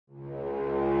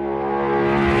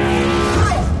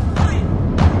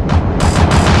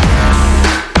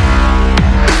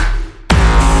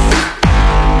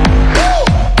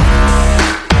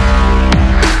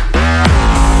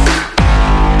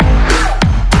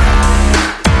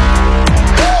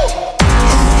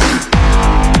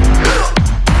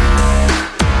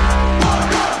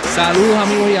Saludos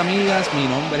amigos y amigas, mi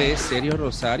nombre es Sergio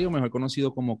Rosario, mejor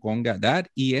conocido como Conga Dad,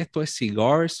 y esto es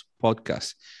Cigars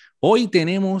Podcast. Hoy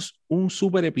tenemos un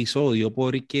super episodio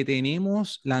porque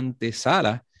tenemos la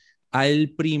antesala al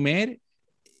primer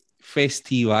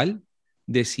festival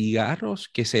de cigarros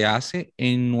que se hace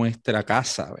en nuestra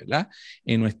casa, ¿verdad?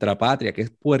 En nuestra patria, que es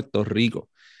Puerto Rico.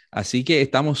 Así que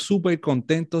estamos súper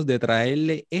contentos de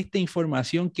traerle esta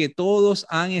información que todos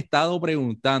han estado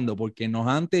preguntando, porque nos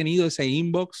han tenido ese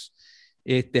inbox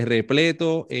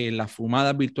repleto, las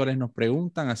fumadas virtuales nos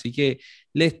preguntan, así que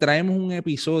les traemos un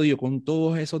episodio con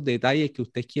todos esos detalles que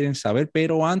ustedes quieren saber,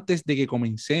 pero antes de que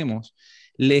comencemos,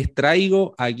 les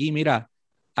traigo aquí, mira,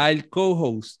 al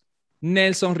co-host,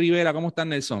 Nelson Rivera. ¿Cómo estás,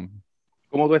 Nelson?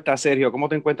 ¿Cómo tú estás, Sergio? ¿Cómo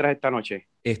te encuentras esta noche?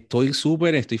 Estoy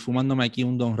súper, estoy fumándome aquí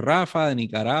un Don Rafa de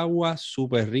Nicaragua,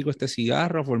 súper rico este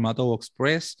cigarro, formato Box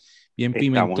Press, bien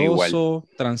Estamos igual. pimentoso,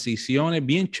 transiciones,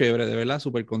 bien chévere, de verdad,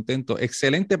 súper contento.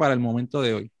 Excelente para el momento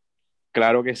de hoy.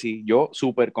 Claro que sí. Yo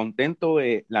súper contento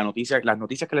de las noticias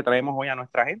que le traemos hoy a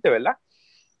nuestra gente, ¿verdad?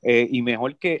 Y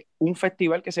mejor que un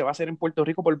festival que se va a hacer en Puerto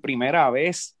Rico por primera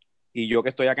vez. Y yo que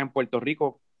estoy acá en Puerto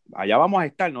Rico, allá vamos a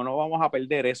estar, no nos vamos a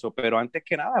perder eso. Pero antes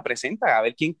que nada, presenta, a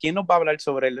ver quién nos va a hablar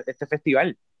sobre este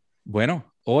festival.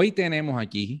 Bueno, hoy tenemos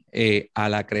aquí a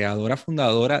la creadora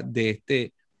fundadora de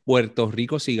este Puerto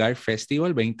Rico Cigar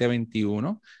Festival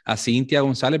 2021, a Cintia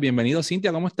González. Bienvenido,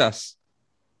 Cintia, ¿cómo estás?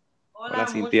 Hola, Hola,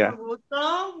 mucho Cintia.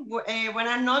 gusto.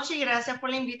 Buenas noches y gracias por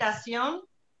la invitación.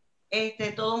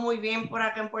 Todo muy bien por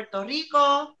acá en Puerto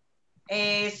Rico.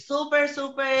 Súper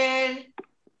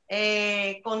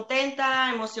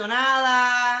contenta,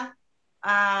 emocionada.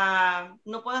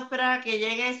 No puedo esperar a que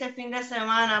llegue ese fin de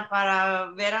semana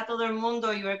para ver a todo el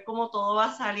mundo y ver cómo todo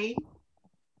va a salir.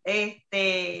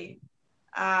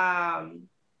 Ah,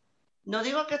 no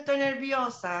digo que estoy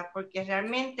nerviosa, porque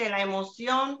realmente la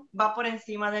emoción va por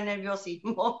encima del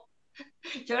nerviosismo.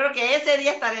 Yo creo que ese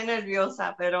día estaré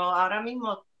nerviosa, pero ahora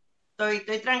mismo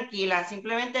estoy tranquila,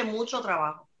 simplemente mucho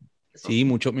trabajo. Eso Sí, sí.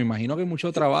 mucho, me imagino que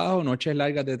mucho trabajo, noches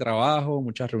largas de trabajo,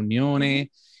 muchas reuniones.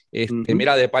 Ujú.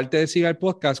 Mira, de parte de Cigar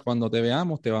Podcast, cuando te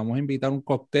veamos, te vamos a invitar un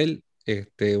cóctel,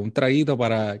 un traguito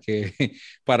para que,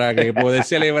 para que poder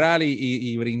celebrar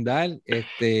y brindar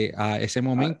a ese Ah,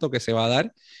 momento que se va a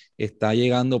dar. Está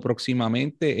llegando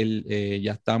próximamente,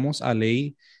 ya estamos a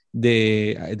ley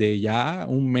de ya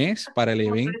un mes para el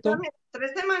Como evento,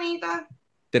 tres semanitas.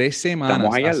 estamos3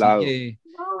 semanas, ahí al así lado. que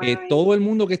No, bueno, todo el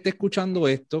mundo que esté escuchando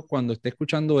esto, cuando esté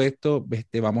escuchando esto,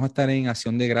 vamos a estar en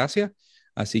Acción de Gracias.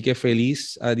 Así que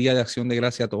feliz Día de Acción de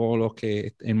Gracias a todos los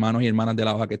que, hermanos y hermanas de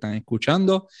la hoja que están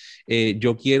escuchando.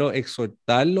 Yo quiero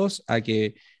exhortarlos a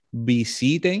que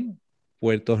visiten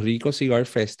Puerto Rico Cigar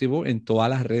Festival en todas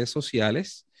las redes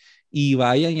sociales y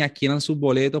vayan y adquieran sus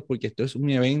boletos porque esto es un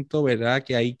evento, ¿verdad?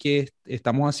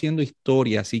 Estamos haciendo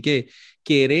historia. Así que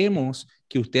queremos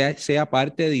que usted sea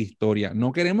parte de historia.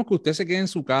 No queremos que usted se quede en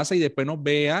su casa y después nos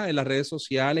vea en las redes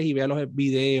sociales y vea los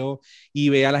videos y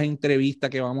vea las entrevistas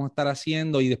que vamos a estar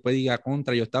haciendo y después diga,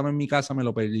 contra, yo estaba en mi casa, me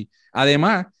lo perdí.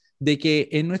 Además de que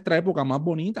es nuestra época más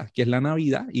bonita, que es la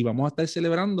Navidad, y vamos a estar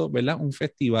celebrando, ¿verdad? Un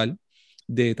festival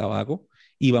de tabaco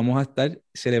y vamos a estar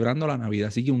celebrando la Navidad.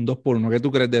 Así que un 2 por 1. ¿Qué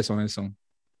tú crees de eso, Nelson?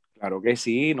 Claro que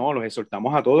sí, no, los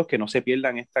exhortamos a todos que no se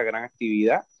pierdan esta gran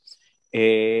actividad.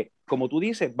 Como tú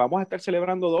dices, vamos a estar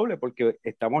celebrando doble porque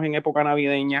estamos en época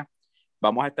navideña,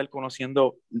 vamos a estar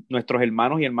conociendo nuestros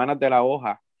hermanos y hermanas de la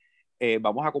hoja,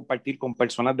 vamos a compartir con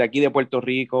personas de aquí de Puerto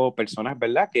Rico, personas,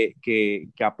 ¿verdad?, que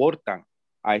aportan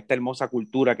a esta hermosa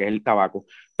cultura que es el tabaco.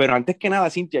 Pero antes que nada,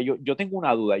 Cintia, yo tengo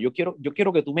una duda, yo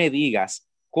quiero que tú me digas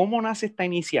cómo nace esta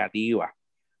iniciativa,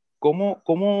 cómo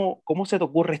se te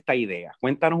ocurre esta idea.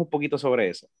 Cuéntanos un poquito sobre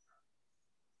eso.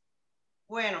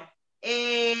 bueno,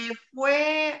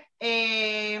 fue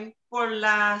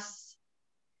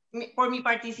por mi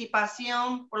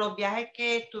participación, por los viajes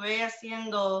que estuve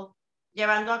haciendo,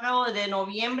 llevando a cabo desde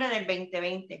noviembre del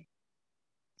 2020.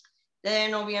 Desde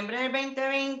noviembre del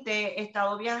 2020 he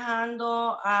estado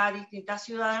viajando a distintas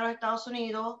ciudades de los Estados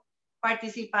Unidos,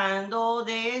 participando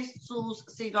de sus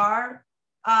Cigar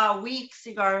Week,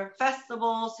 Cigar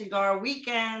Festival, Cigar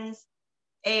Weekends.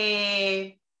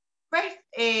 Eh, pues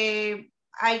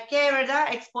hay que,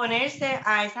 ¿verdad?, exponerse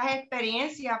a esas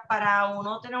experiencias para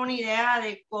uno tener una idea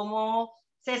de cómo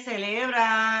se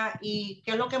celebra y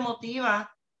qué es lo que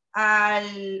motiva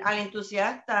al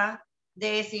entusiasta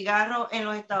de cigarro en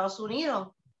los Estados Unidos.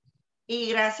 Y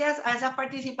gracias a esas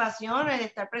participaciones, de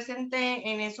estar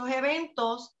presente en esos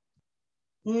eventos,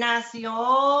 nació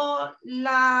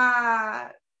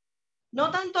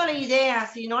no tanto la idea,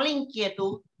 sino la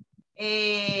inquietud.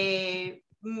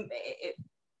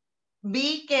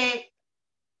 Vi que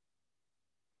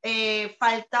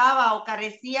faltaba o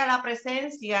carecía la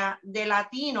presencia de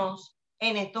latinos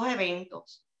en estos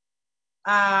eventos.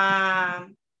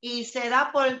 Y se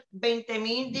da por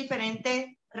 20,000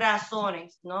 diferentes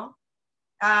razones, ¿no?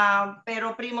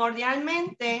 Pero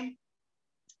primordialmente,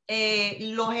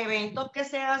 los eventos que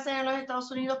se hacen en los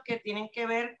Estados Unidos que tienen que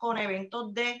ver con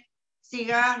eventos de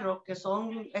cigarros, que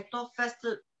son estos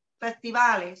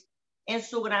festivales, en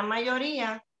su gran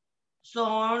mayoría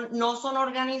no son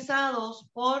organizados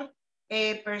por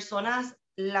personas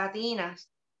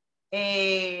latinas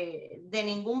de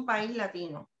ningún país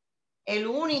latino. El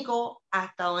único,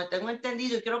 hasta donde tengo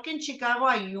entendido, y creo que en Chicago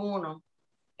hay uno,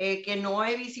 que no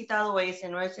he visitado ese,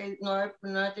 no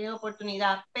he tenido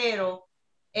oportunidad, pero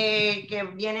que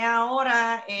viene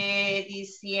ahora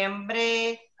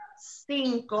diciembre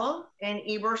 5 en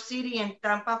Ybor City, en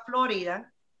Tampa,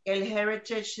 Florida, el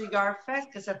Heritage Cigar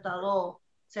Fest, que se ha estado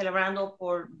celebrando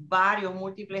por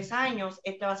múltiples años.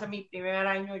 Este va a ser mi primer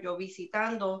año yo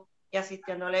visitando y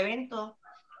asistiendo al evento.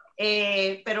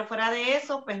 Pero fuera de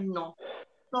eso, pues no.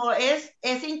 So,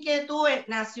 esa inquietud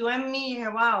nació en mí, dije,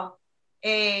 wow,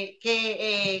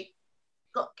 qué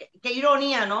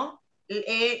ironía, ¿no?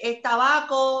 El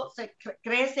tabaco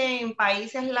crece en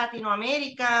países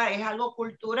Latinoamérica, es algo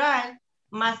cultural,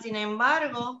 más sin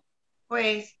embargo,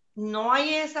 pues no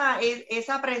hay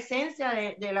esa presencia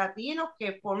de latinos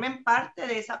que formen parte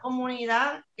de esa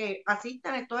comunidad que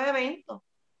asisten a estos eventos.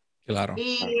 Claro.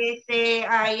 Y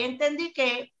ahí entendí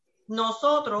que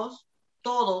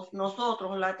todos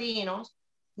nosotros latinos,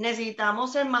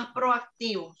 necesitamos ser más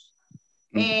proactivos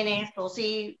en esto.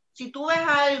 Si tú ves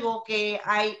algo que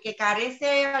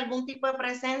carece algún tipo de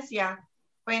presencia,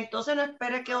 pues entonces no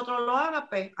esperes que otro lo haga,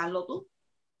 pues hazlo tú.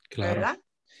 Claro. ¿Verdad?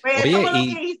 Pues oye, eso fue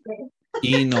lo que hice.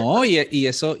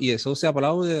 Y eso se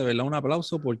aplaude, de verdad, un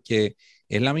aplauso, porque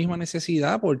es la misma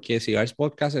necesidad, porque Cigars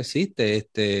Podcast existe,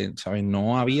 ¿sabes?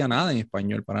 No había nada en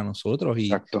español para nosotros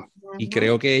y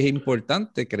creo que es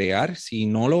importante crear. Si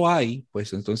no lo hay,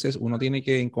 pues entonces uno tiene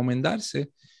que encomendarse,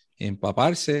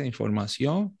 empaparse de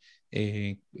información,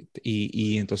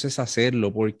 y entonces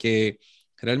hacerlo, porque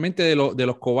realmente de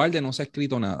los cobardes no se ha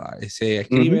escrito nada. Se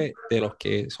escribe de los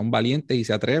que son valientes y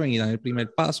se atreven y dan el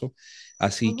primer paso.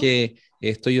 Así que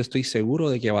esto yo estoy seguro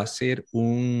de que va a ser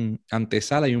un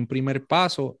antesala y un primer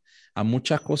paso a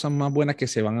muchas cosas más buenas que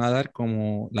se van a dar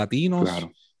como latinos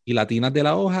y latinas de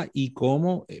la hoja, y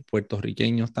como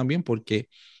puertorriqueños también, porque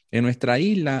en nuestra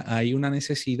isla hay una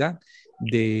necesidad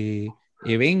de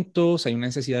eventos, hay una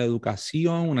necesidad de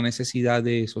educación, una necesidad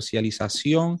de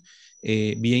socialización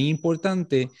bien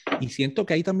importante, y siento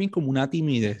que hay también como una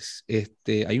timidez,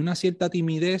 hay una cierta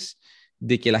timidez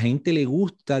de que la gente le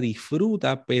gusta,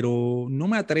 disfruta, pero no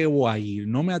me atrevo a ir,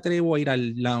 no me atrevo a ir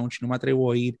al lounge, no me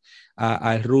atrevo a ir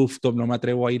al rooftop, no me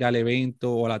atrevo a ir al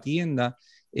evento o a la tienda,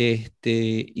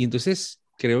 y entonces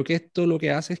creo que esto lo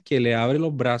que hace es que le abre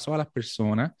los brazos a las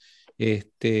personas.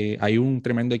 Hay un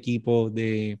tremendo equipo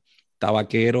de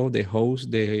tabaqueros, de hosts,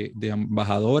 de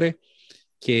embajadores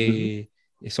que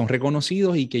son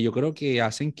reconocidos y que yo creo que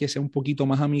hacen que sea un poquito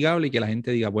más amigable y que la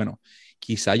gente diga, bueno,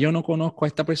 quizá yo no conozco a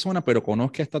esta persona, pero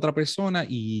conozco a esta otra persona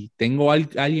y tengo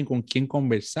alguien con quien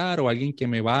conversar, o alguien que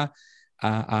me va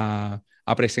a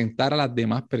presentar a las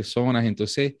demás personas.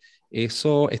 Entonces,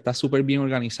 eso está súper bien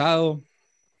organizado.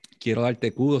 Quiero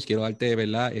darte kudos, quiero darte, de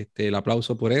verdad, el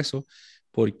aplauso por eso,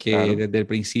 porque desde el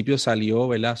principio salió,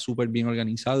 ¿verdad?, súper bien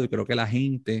organizado, y creo que la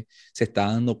gente se está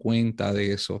dando cuenta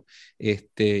de eso.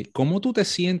 ¿Cómo tú te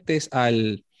sientes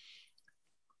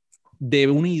de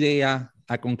una idea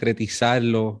a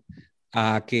concretizarlo,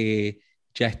 a que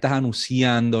ya estás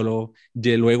anunciándolo,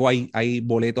 luego hay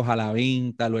boletos a la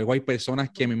venta, luego hay personas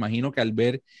que me imagino que al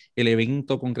ver el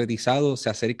evento concretizado se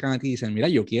acercan a ti y dicen, mira,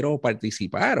 yo quiero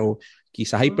participar? O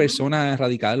quizás hay personas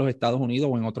radicadas en los Estados Unidos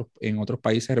o en otros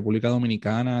países, República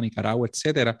Dominicana, Nicaragua,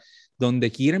 etcétera, donde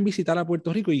quieren visitar a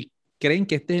Puerto Rico y creen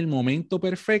que este es el momento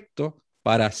perfecto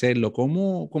para hacerlo.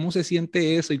 ¿Cómo se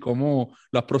siente eso y cómo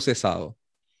lo has procesado?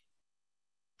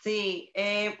 Sí,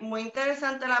 muy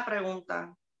interesante la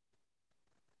pregunta.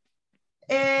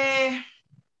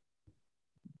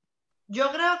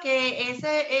 Yo creo que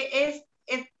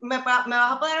me vas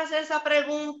a poder hacer esa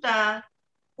pregunta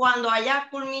cuando haya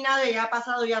culminado y haya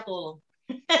pasado ya todo.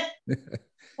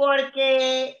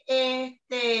 Porque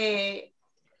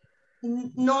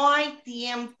no hay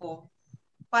tiempo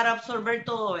para absorber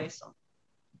todo eso.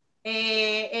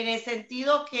 En el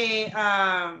sentido que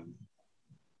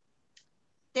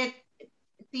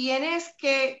tienes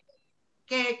que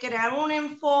crear un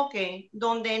enfoque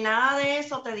donde nada de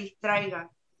eso te distraiga.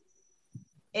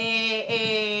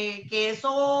 Que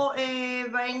eso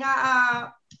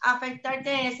venga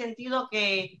afectarte en el sentido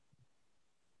que,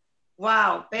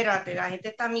 wow, espérate, la gente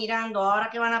está mirando, ahora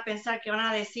qué van a pensar, qué van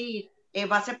a decir,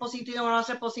 va a ser positivo o no va a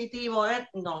ser positivo.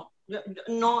 No,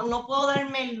 no puedo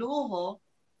darme el lujo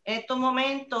en estos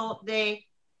momentos de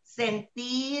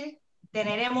sentir,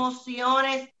 tener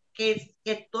emociones, que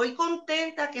estoy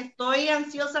contenta, que estoy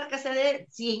ansiosa que se dé,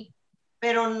 sí,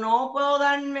 pero no puedo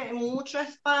darme mucho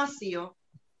espacio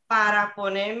para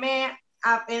ponerme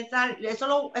a pensar,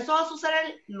 eso va a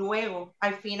suceder luego,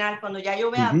 al final, cuando ya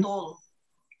yo vea todo.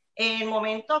 En el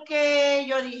momento que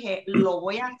yo dije, lo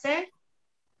voy a hacer,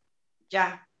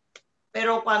 ya.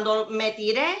 Pero cuando me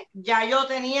tiré, ya yo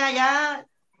tenía ya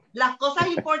las cosas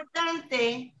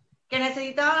importantes que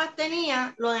necesitaba, las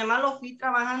tenía, lo demás lo fui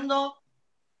trabajando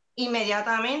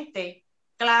inmediatamente.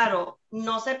 Claro,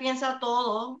 no se piensa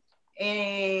todo,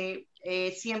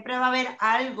 siempre va a haber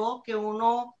algo que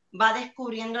uno va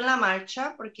descubriendo en la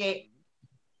marcha, porque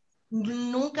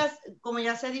nunca, como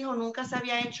ya se dijo, nunca se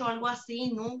había hecho algo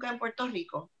así, nunca en Puerto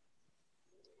Rico.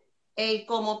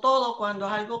 Como todo, cuando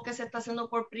es algo que se está haciendo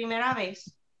por primera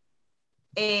vez,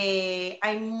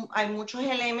 hay muchos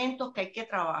elementos que hay que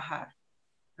trabajar,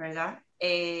 ¿verdad?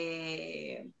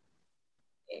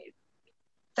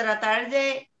 Tratar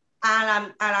de,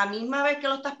 a la misma vez que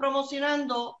lo estás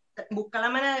promocionando, buscar la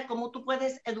manera de cómo tú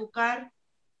puedes educar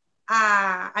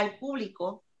al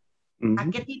público a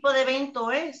qué tipo de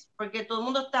evento es, porque todo el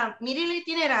mundo está, mire el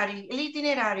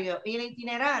itinerario,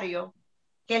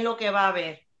 qué es lo que va a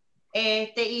haber.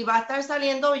 Y va a estar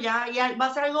saliendo ya, y va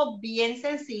a ser algo bien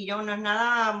sencillo, no es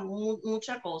nada,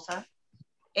 mucha cosa.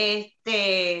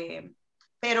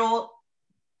 Pero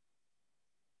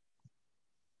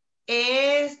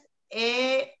es,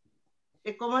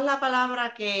 ¿cómo es la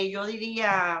palabra que yo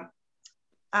diría?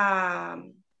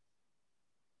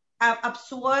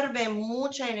 Absorbe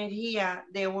mucha energía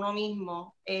de uno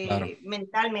mismo, Claro.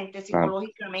 mentalmente,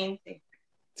 psicológicamente.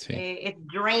 Sí. Es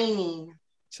draining.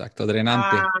 Exacto,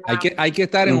 drenante. Hay que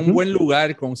estar en un buen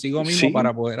lugar consigo mismo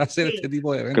para poder hacer este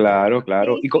tipo de eventos. Claro,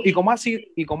 claro. ¿Y cómo ha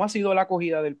sido la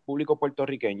acogida del público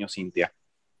puertorriqueño, Cintia?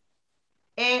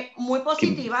 Muy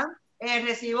positiva.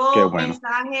 Recibo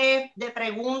mensajes de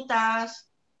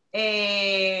preguntas,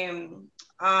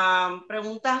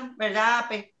 preguntas, ¿verdad?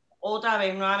 Otra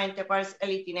vez, nuevamente, ¿cuál es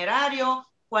el itinerario?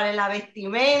 ¿Cuál es la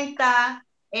vestimenta?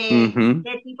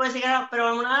 ¿Qué tipo de cigarro?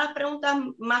 Pero una de las preguntas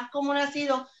más comunes ha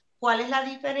sido, ¿cuál es la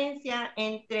diferencia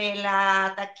entre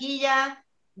la taquilla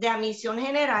de admisión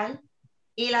general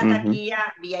y la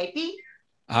taquilla VIP?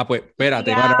 Pues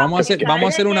espérate, vamos a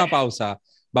hacer una pausa.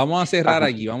 Vamos a cerrar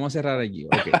aquí,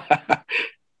 Okay.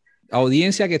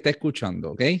 Audiencia que está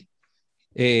escuchando, ¿ok?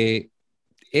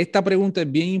 Esta pregunta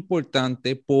es bien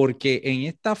importante porque en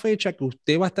esta fecha que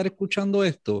usted va a estar escuchando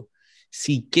esto,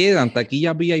 si quedan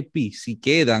taquillas VIP,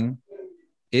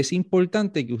 es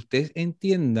importante que usted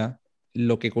entienda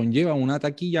lo que conlleva una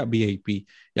taquilla VIP.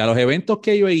 Y a los eventos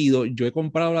que yo he ido, yo he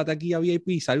comprado la taquilla VIP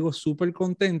y salgo súper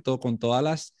contento con todas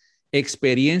las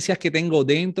experiencias que tengo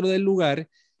dentro del lugar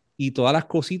y todas las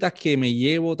cositas que me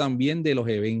llevo también de los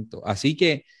eventos. Así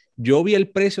que yo vi el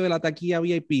precio de la taquilla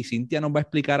VIP. Cintia nos va a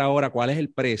explicar ahora cuál es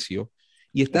el precio.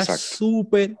 Y está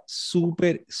súper,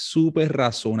 súper, súper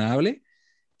razonable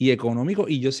y económico.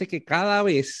 Y yo sé que cada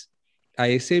vez a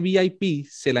ese VIP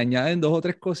se le añaden 2 o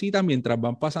 3 cositas mientras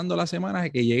van pasando las semanas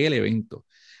de que llegue el evento.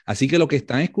 Así que lo que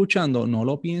están escuchando, no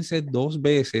lo pienses 2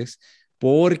 veces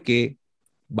porque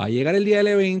va a llegar el día del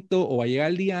evento o va a llegar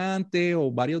el día antes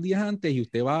o varios días antes y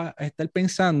usted va a estar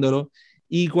pensándolo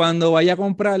y cuando vaya a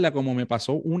comprarla, como me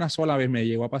pasó una sola vez, me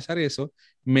llegó a pasar eso,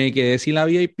 me quedé sin la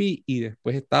VIP y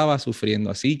después estaba sufriendo.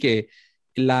 Así que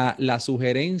la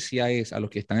sugerencia es a los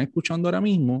que están escuchando ahora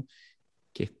mismo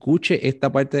que escuche esta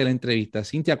parte de la entrevista.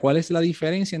 Cintia, ¿cuál es la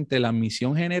diferencia entre la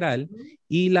admisión general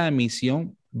y la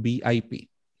admisión VIP?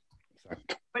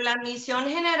 Pues la admisión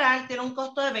general tiene un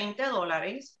costo de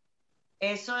 $20.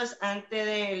 Eso es antes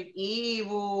del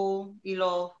IBU y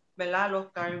 ¿verdad?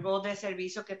 Los cargos de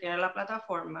servicio que tiene la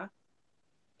plataforma.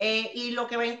 Y lo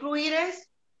que va a incluir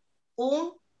es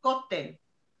un cóctel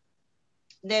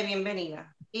de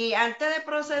bienvenida. Y antes de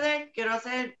proceder, quiero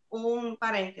hacer un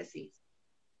paréntesis.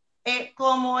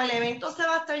 Como el evento se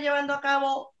va a estar llevando a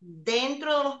cabo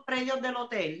dentro de los predios del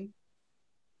hotel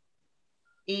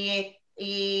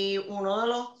y uno de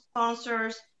los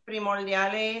sponsors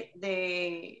primordiales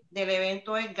del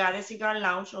evento es Gade Cigar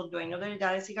Lounge, los dueños del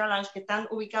Gade Cigar Lounge que están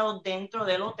ubicados dentro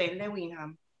del hotel de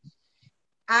Wyndham.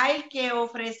 Hay que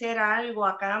ofrecer algo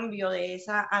a cambio de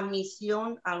esa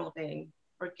admisión al hotel,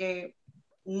 porque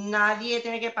nadie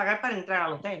tiene que pagar para entrar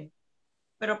al hotel.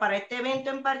 Pero para este evento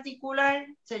en particular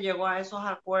se llegó a esos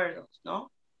acuerdos,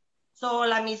 ¿no? So,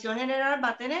 la admisión general va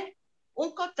a tener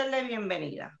un cóctel de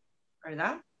bienvenida,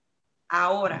 ¿verdad?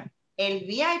 Ahora, el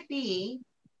VIP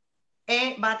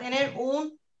va a tener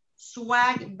un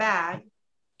swag bag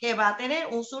que va a tener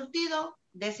un surtido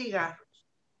de cigarros.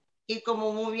 Y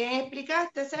como muy bien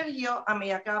explicaste, Sergio, a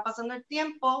medida que va pasando el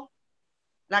tiempo,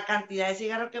 la cantidad de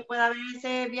cigarros que pueda haber en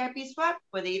ese VIP swag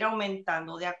puede ir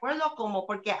aumentando, ¿de acuerdo? Como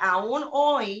porque aún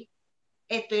hoy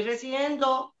estoy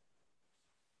recibiendo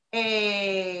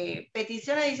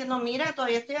peticiones diciendo, mira,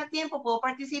 todavía estoy a tiempo, puedo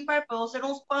participar, puedo ser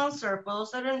un sponsor, puedo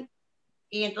ser un...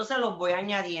 Y entonces los voy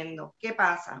añadiendo. ¿Qué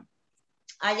pasa?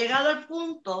 Ha llegado el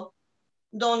punto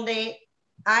donde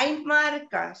hay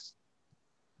marcas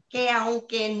que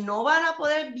aunque no van a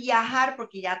poder viajar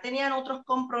porque ya tenían otros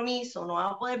compromisos, no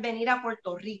van a poder venir a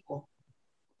Puerto Rico,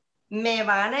 me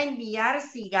van a enviar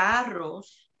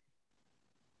cigarros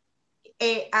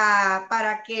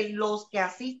para que los que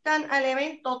asistan al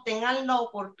evento tengan la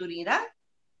oportunidad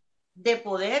de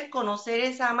poder conocer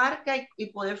esa marca y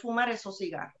poder fumar esos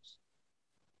cigarros.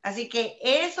 Así que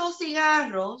esos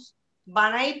cigarros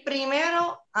van a ir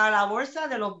primero a la bolsa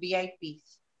de los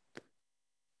VIPs,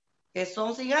 que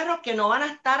son cigarros que no van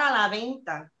a estar a la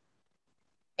venta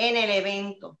en el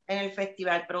evento, en el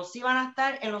festival, pero sí van a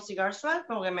estar en los cigar swaps,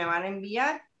 como que me van a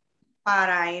enviar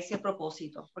para ese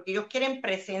propósito, porque ellos quieren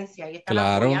presencia y están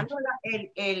apoyando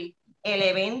el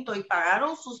evento y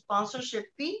pagaron su sponsorship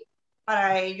fee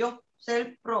para ellos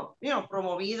ser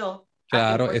promovidos.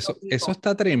 Claro, eso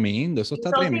está tremendo, eso está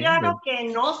tremendo. Son cigarros que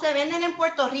no se venden en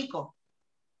Puerto Rico.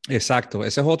 Exacto,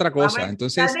 esa es otra cosa.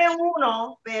 Entonces, de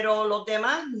uno, pero los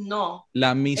demás no.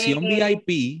 la admisión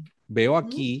VIP, veo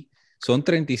aquí, son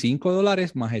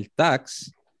 $35 más el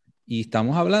tax, y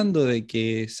estamos hablando de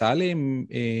que sale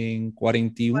en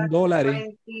 $41.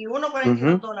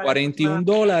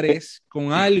 $41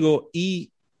 con algo,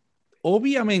 y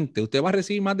obviamente usted va a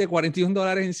recibir más de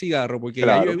 $41 en cigarro, porque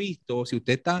claro, ya yo he visto, si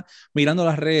usted está mirando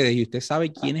las redes y usted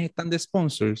sabe quiénes están de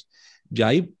sponsors, ya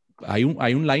hay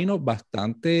un line-up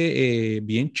bastante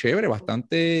bien chévere,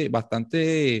 bastante,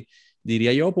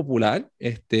 diría yo, popular,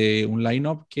 un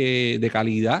line-up de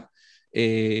calidad,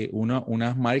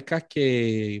 unas marcas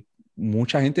que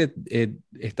mucha gente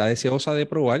está deseosa de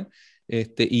probar,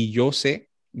 y yo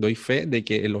doy fe de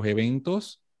que en los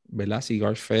eventos, ¿verdad?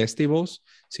 Cigar Festivals,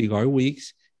 Cigar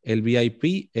Weeks, el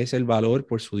VIP es el valor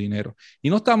por su dinero. Y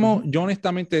no estamos, yo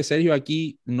honestamente, Sergio,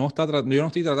 aquí yo no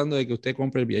estoy tratando de que usted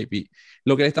compre el VIP.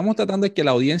 Lo que le estamos tratando es que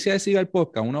la audiencia de Cigar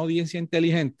Podcast, una audiencia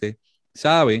inteligente,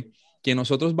 sabe que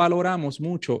nosotros valoramos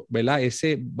mucho, ¿verdad?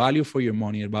 Ese value for your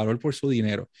money, el valor por su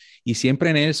dinero. Y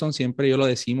siempre, Nelson, siempre yo lo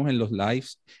decimos en los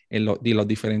lives, en los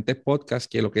diferentes podcasts,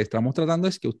 que lo que estamos tratando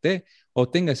es que usted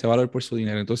obtenga ese valor por su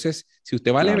dinero. Entonces, si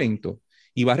usted va al evento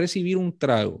y va a recibir un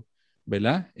trago,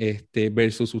 ¿verdad?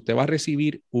 Versus usted va a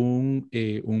recibir un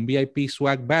VIP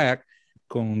swag bag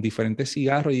con diferentes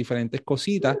cigarros y diferentes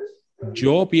cositas,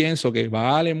 yo pienso que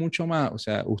vale mucho más. O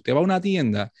sea, usted va a una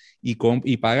tienda y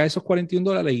paga esos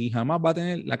 $41 y jamás va a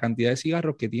tener la cantidad de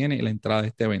cigarros que tiene la entrada de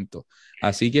este evento.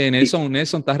 Así que, Nelson,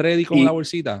 ¿estás ready con la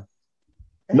bolsita?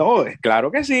 No,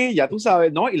 claro que sí, ya tú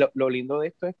sabes, ¿no? Y lo lindo de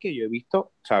esto es que yo he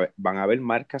visto, ¿sabes? Van a haber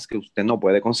marcas que usted no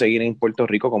puede conseguir en Puerto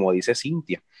Rico, como dice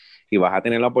Cintia, y vas a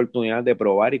tener la oportunidad de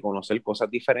probar y conocer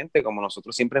cosas diferentes, como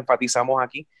nosotros siempre enfatizamos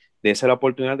aquí, de esa la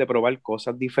oportunidad de probar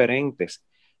cosas diferentes.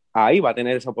 Ahí va a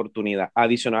tener esa oportunidad.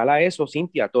 Adicional a eso,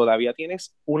 Cintia, todavía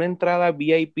tienes una entrada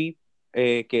VIP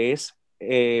que es,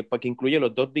 que incluye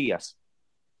los 2 días.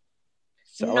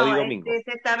 Sábado y domingo.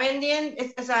 Se está vendiendo,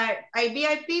 o sea, hay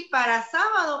VIP para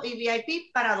sábado y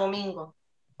VIP para domingo.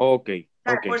 Ok.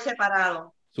 Por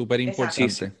separado. Súper importante.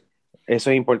 Sí.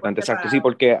 Eso es importante, exacto. Sí,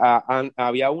 porque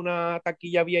había una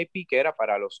taquilla VIP que era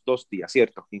para los 2 días,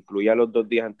 ¿cierto? Incluía los 2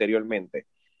 días anteriormente.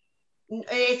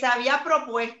 Se había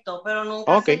propuesto, pero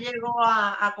nunca se llegó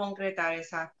a concretar,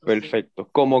 exacto. Perfecto. Sí.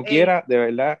 Como quiera, de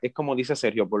verdad, es como dice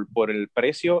Sergio, por el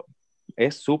precio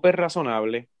es súper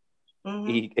razonable.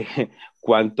 Y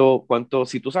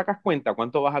si tú sacas cuenta,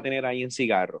 ¿cuánto vas a tener ahí en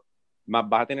cigarros? Más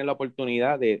vas a tener la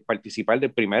oportunidad de participar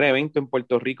del primer evento en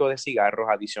Puerto Rico de cigarros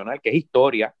adicional, que es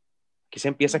historia. Aquí se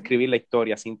empieza a escribir la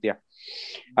historia, Cintia.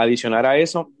 Adicional a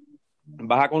eso,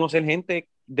 vas a conocer gente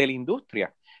de la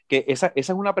industria. Que esa es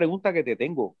una pregunta que te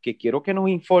tengo, que quiero que nos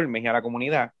informes a la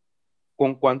comunidad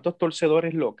con cuántos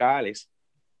torcedores locales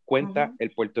cuenta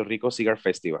el Puerto Rico Cigar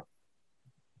Festival.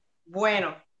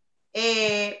 Bueno,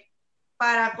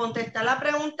 para contestar la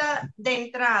pregunta de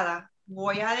entrada,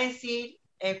 voy a decir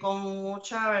con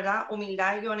mucha, ¿verdad?,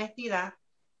 humildad y honestidad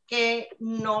que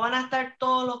no van a estar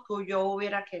todos los que yo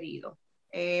hubiera querido.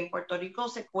 En Puerto Rico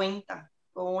se cuenta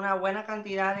con una buena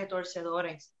cantidad de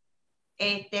torcedores,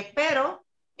 pero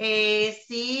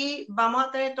Sí, vamos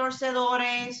a tener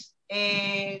torcedores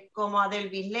como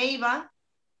Adelvis Leiva,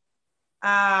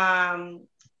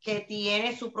 que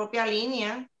tiene su propia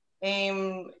línea,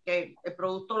 que el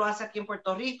producto lo hace aquí en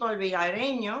Puerto Rico, el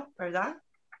villareño, ¿verdad?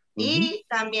 Y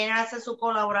también hace su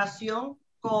colaboración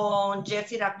con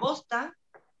Jesse Acosta,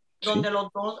 donde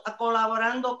los dos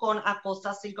colaborando con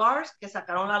Acosta Cigars, que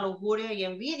sacaron La Lujuria y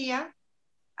Envidia.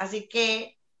 Así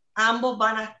que ambos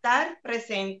van a estar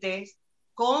presentes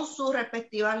con sus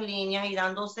respectivas líneas y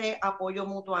dándose apoyo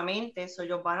mutuamente. Eso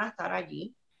ellos van a estar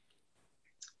allí.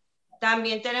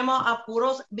 También tenemos a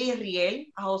Puros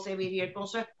Virriel, a José Virriel con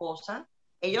su esposa.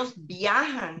 Ellos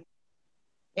viajan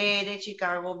de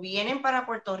Chicago, vienen para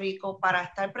Puerto Rico para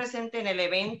estar presentes en el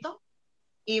evento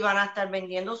y van a estar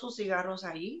vendiendo sus cigarros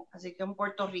allí. Así que un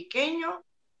puertorriqueño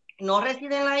no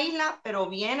reside en la isla, pero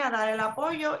viene a dar el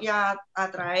apoyo y a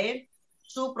traer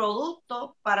su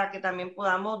producto para que también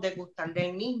podamos degustar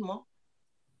del mismo.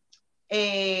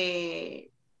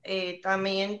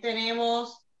 También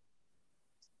tenemos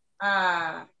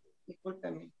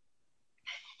discúlpeme.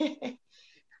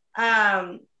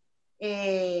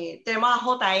 Tenemos a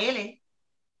JL.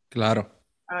 Claro.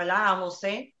 A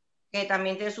José, que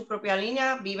también tiene su propia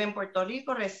línea, vive en Puerto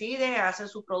Rico, reside, hace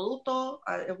su producto,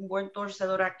 es un buen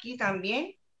torcedor aquí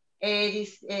también.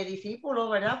 Discípulo,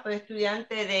 ¿verdad? Fue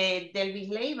estudiante de Delvis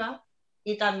Leiva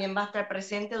y también va a estar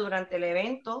presente durante el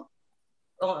evento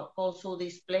con su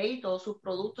display, todos sus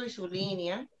productos y su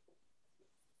línea.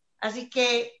 Así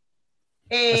que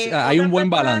hay un buen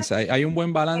balance, hay un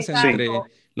buen balance entre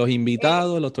los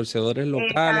invitados, los torcedores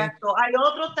locales. Exacto. Hay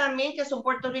otros también que son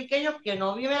puertorriqueños que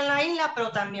no viven en la isla, pero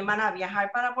también van a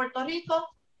viajar para Puerto Rico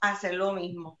a hacer lo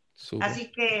mismo. Super. Así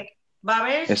que va a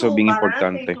haber eso es bien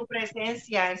importante. Y su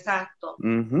presencia, exacto.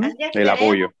 Así que el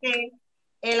apoyo. Que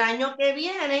el año que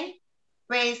viene,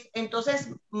 pues entonces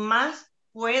más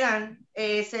puedan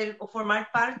formar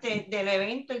parte del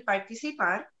evento y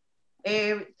participar.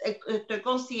 Estoy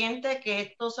consciente que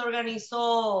esto se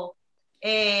organizó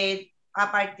a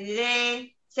partir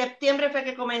de septiembre, fue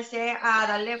que comencé a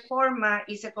darle forma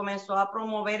y se comenzó a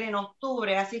promover en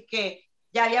octubre, así que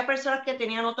ya había personas que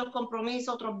tenían otros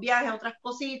compromisos, otros viajes, otras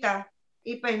cositas,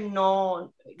 y pues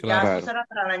no, claro. Ya eso será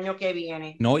para el año que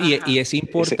viene. No, y es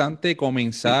importante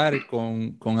comenzar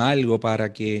con algo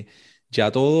para que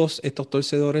ya todos estos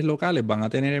torcedores locales van a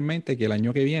tener en mente que el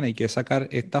año que viene hay que sacar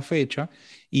esta fecha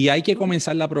y hay que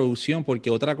comenzar la producción, porque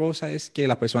otra cosa es que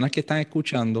las personas que están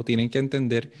escuchando tienen que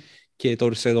entender que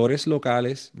torcedores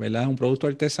locales, ¿verdad? Es un producto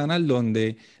artesanal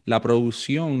donde la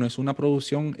producción no es una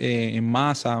producción en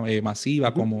masa,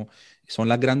 masiva, como son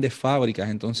las grandes fábricas.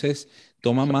 Entonces,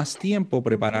 toma más tiempo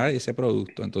preparar ese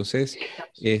producto. Entonces,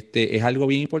 es algo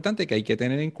bien importante que hay que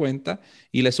tener en cuenta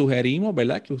y le sugerimos,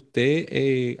 ¿verdad?, que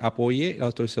usted apoye a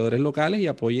los torcedores locales y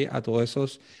apoye a todas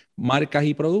esas marcas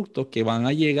y productos que van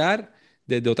a llegar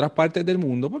desde otras partes del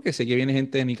mundo, porque sé que viene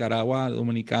gente de Nicaragua,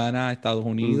 Dominicana, Estados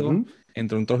Unidos,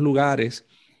 entre otros lugares,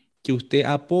 que usted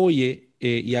apoye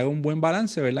y haga un buen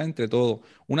balance, ¿verdad?, entre todo.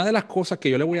 Una de las cosas que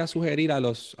yo le voy a sugerir a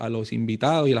los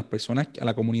invitados y a las personas, a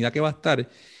la comunidad que va a estar,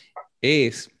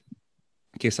 es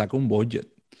que saque un budget.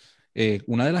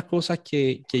 Una de las cosas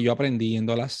que yo aprendí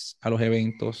yendo a los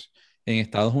eventos en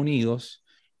Estados Unidos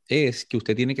es que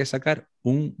usted tiene que sacar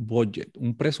un budget,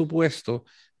 un presupuesto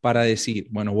para decir,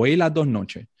 bueno, voy a ir las 2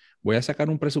 noches, voy a sacar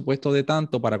un presupuesto de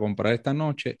tanto para comprar esta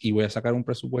noche y voy a sacar un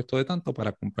presupuesto de tanto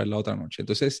para comprar la otra noche.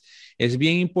 Entonces, es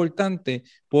bien importante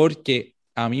porque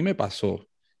a mí me pasó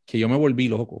que yo me volví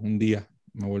loco un día,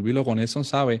 me volví loco. Nelson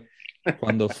sabe,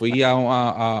 cuando fui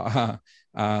a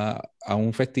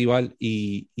un festival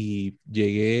y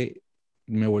llegué,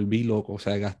 me volví loco, o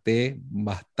sea, gasté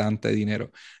bastante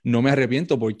dinero. No me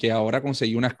arrepiento porque ahora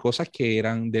conseguí unas cosas que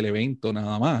eran del evento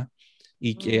nada más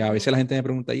y que a veces la gente me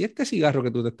pregunta, ¿y este cigarro que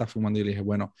tú te estás fumando? Y le dije,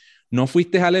 bueno, no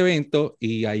fuiste al evento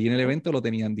y ahí en el evento lo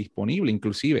tenían disponible,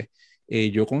 inclusive.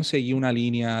 Yo conseguí una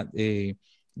línea de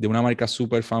una marca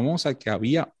súper famosa que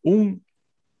había un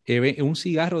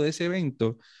cigarro de ese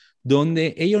evento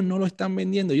donde ellos no lo están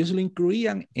vendiendo, ellos lo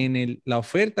incluían en la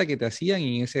oferta que te hacían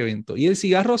en ese evento. Y el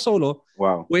cigarro solo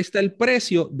cuesta el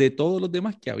precio de todos los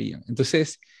demás que habían.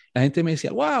 Entonces, la gente me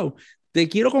decía, wow, te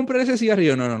quiero comprar ese cigarro. Y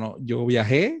yo, no. Yo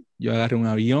viajé, yo agarré un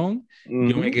avión,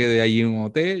 yo me quedé allí en un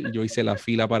hotel, yo hice la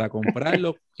fila para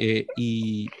comprarlo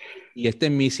y este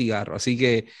es mi cigarro. Así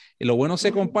que lo bueno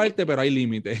se comparte, pero hay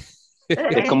límites.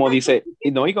 Es como dice,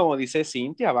 y como dice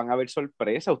Cintia, van a haber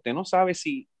sorpresas. Usted no sabe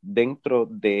si dentro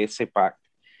de ese pack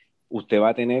usted va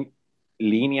a tener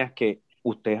líneas que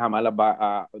usted jamás las va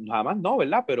a, jamás no,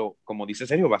 ¿verdad? Pero como dice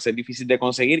Sergio, va a ser difícil de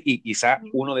conseguir y quizá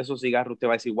uno de esos cigarros usted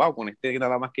va a decir, wow, con este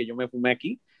nada más que yo me fumé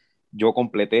aquí, yo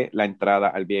completé la entrada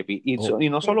al VIP. Y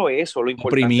no solo eso, lo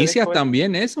importante primicias de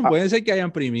también, eso. Puede ser que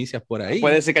hayan primicias por ahí.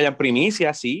 Puede ser que hayan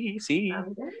primicias, sí.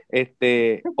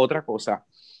 Otra cosa,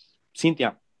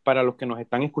 Cintia, para los que nos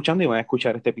están escuchando y van a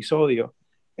escuchar este episodio,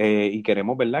 y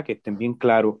queremos, ¿verdad?, que estén bien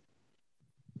claros,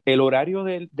 el horario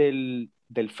del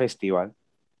festival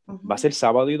va a ser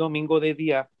sábado y domingo de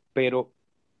día, pero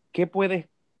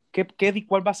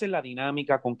 ¿cuál va a ser la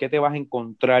dinámica? ¿Con qué te vas a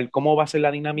encontrar? ¿Cómo va a ser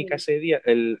la dinámica ese día,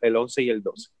 el 11 y el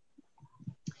 12?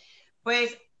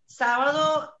 Pues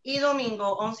sábado y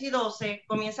domingo, 11 y 12,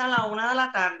 comienzan a la 1 de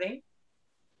la tarde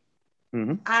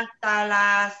hasta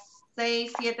las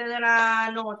 6, 7 de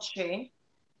la noche,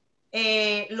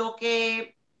 lo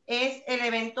que es el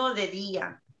evento de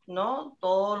día, ¿no?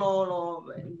 Todo lo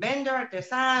vendor,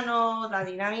 artesanos, la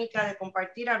dinámica de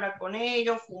compartir, hablar con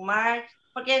ellos, fumar,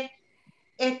 porque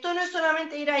esto no es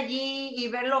solamente ir allí y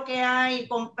ver lo que hay y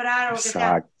comprar o lo que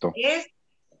sea, es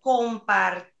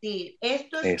compartir.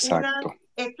 Esto es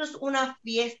una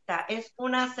fiesta, es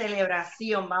una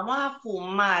celebración. Vamos a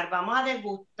fumar, vamos a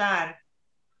degustar.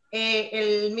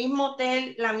 El mismo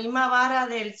hotel, la misma barra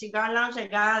del Cigar Lounge de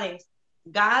Gades.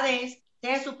 Gades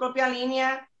tiene su propia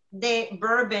línea de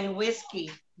bourbon, whisky,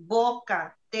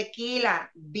 vodka, tequila,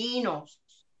 vinos,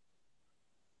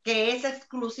 que es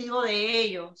exclusivo de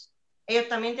ellos. Ellos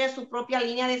también tienen su propia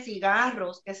línea de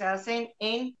cigarros que se hacen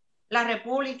en la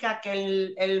República, que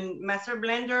el Master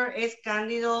Blender es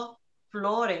Cándido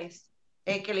Flores,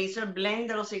 el que le hizo el blend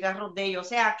de los cigarros de ellos. O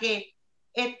sea que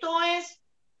esto es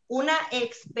una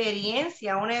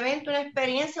experiencia, un evento, una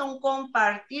experiencia, un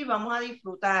compartir, vamos a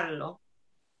disfrutarlo.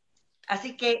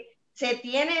 Así que se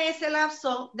tiene ese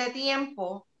lapso de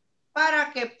tiempo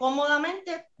para que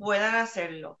cómodamente puedan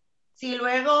hacerlo. Si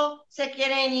luego se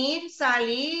quieren ir,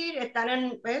 salir, están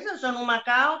en un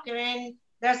Macao, quieren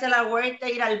darse la vuelta,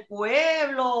 ir al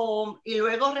pueblo y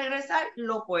luego regresar,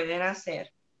 lo pueden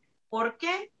hacer. ¿Por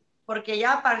qué? Porque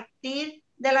ya a partir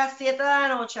de las 7 de la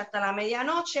noche hasta la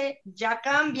medianoche ya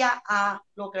cambia a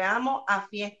lo que llamamos a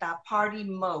fiesta, party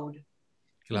mode,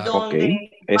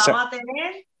 donde vamos a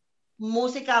tener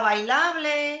música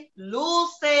bailable,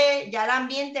 luces, ya el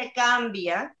ambiente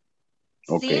cambia.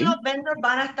 Sí, los vendors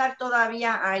van a estar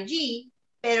todavía allí,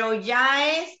 pero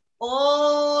ya es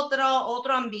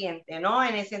otro ambiente, ¿no?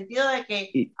 En el sentido de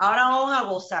que ahora vamos a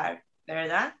gozar,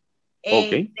 ¿verdad?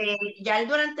 Ya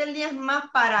durante el día es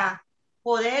más para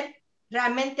poder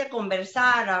realmente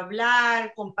conversar,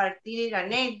 hablar, compartir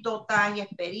anécdotas y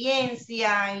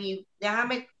experiencias y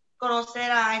déjame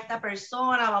conocer a esta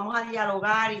persona, vamos a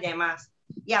dialogar y demás,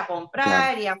 y a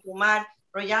comprar y a fumar,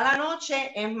 pero ya la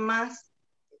noche es más,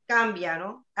 cambia,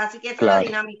 ¿no? Así que esa es la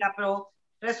dinámica, pero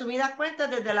resumidas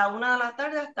cuentas, desde la 1 de la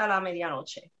tarde hasta la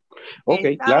medianoche.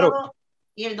 El sábado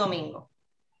y el domingo.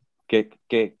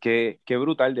 Qué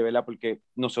brutal, de verdad, porque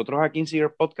nosotros aquí en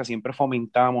Cigar Podcast siempre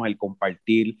fomentamos el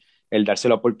compartir, el darse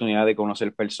la oportunidad de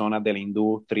conocer personas de la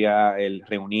industria, el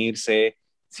reunirse.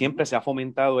 Siempre se ha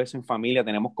fomentado eso en familia,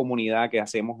 tenemos comunidad que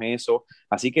hacemos eso.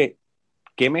 Así que,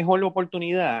 qué mejor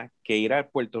oportunidad que ir al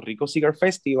Puerto Rico Cigar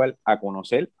Festival a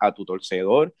conocer a tu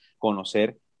torcedor,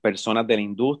 conocer personas de la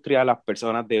industria, las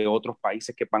personas de otros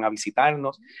países que van a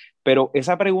visitarnos. Pero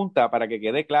esa pregunta, para que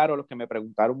quede claro, los que me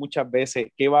preguntaron muchas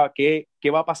veces, ¿qué va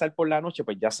a pasar por la noche?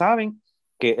 Pues ya saben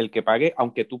que el que pague,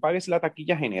 aunque tú pagues la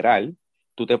taquilla general,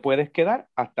 tú te puedes quedar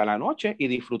hasta la noche y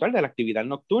disfrutar de la actividad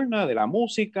nocturna, de la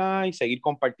música y seguir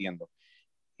compartiendo.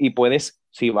 Y puedes,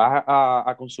 si vas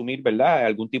a consumir, ¿verdad?,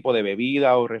 algún tipo de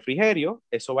bebida o refrigerio,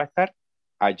 eso va a estar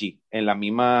allí,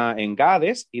 en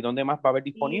Gades. ¿Y dónde más va a haber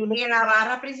disponible? Y en la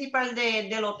barra principal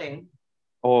del hotel.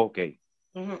 Ok.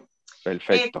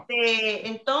 Perfecto.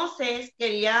 Entonces,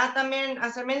 quería también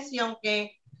hacer mención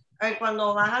que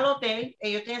cuando vas al hotel,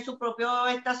 ellos tienen su propio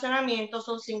estacionamiento,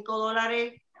 son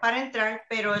 $5 para entrar,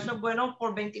 pero eso es bueno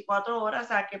por 24 horas, o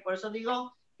sea, que por eso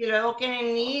digo, si luego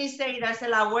quieren irse y darse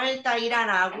la vuelta, ir a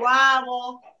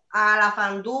Naguabo, a la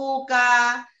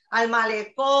Fanduca, al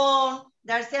Malecón,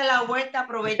 darse la vuelta,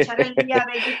 aprovechar el día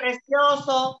bello y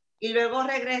precioso y luego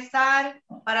regresar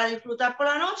para disfrutar por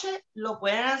la noche, lo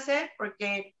pueden hacer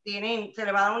porque se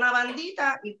le va a dar una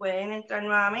bandita y pueden entrar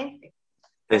nuevamente.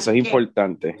 Eso es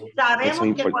importante.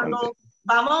 Sabemos que cuando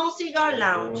vamos a un cigar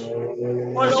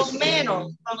lounge, por lo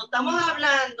menos cuando estamos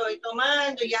hablando y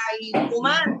tomando y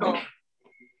fumando,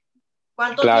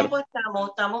 ¿cuánto tiempo estamos?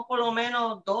 Estamos por lo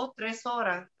menos 2, 3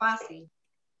 horas, fácil.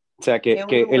 O sea,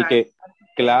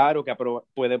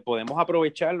 podemos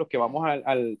aprovechar los que vamos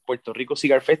al Puerto Rico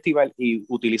Cigar Festival y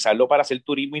utilizarlo para hacer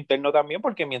turismo interno también,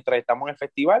 porque mientras estamos en el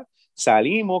festival,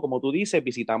 salimos, como tú dices,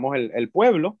 visitamos el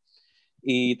pueblo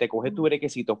y te coges tu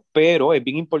brequecito. Pero es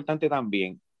bien importante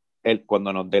también,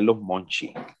 cuando nos den los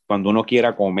monchis, cuando uno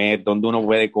quiera comer, donde uno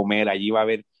puede comer, allí va a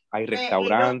haber, hay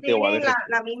restaurante o va a haber...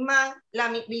 La misma,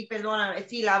 perdona,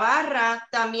 sí, la barra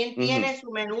también tiene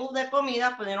su menú de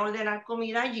comida, pueden ordenar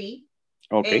comida allí.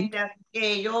 Okay.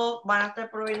 Que ellos van a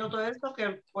estar proveyendo todo esto,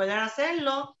 que pueden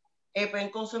hacerlo, pueden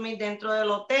consumir dentro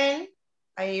del hotel,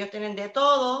 ahí ellos tienen de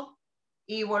todo,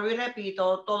 y vuelvo y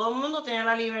repito, todo el mundo tiene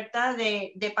la libertad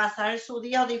de pasar su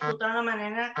día o disfrutar de una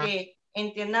manera que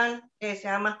entiendan que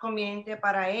sea más conveniente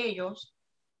para ellos.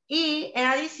 Y en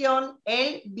adición,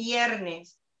 el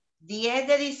viernes 10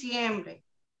 de diciembre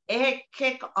es el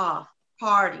kick-off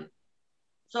party.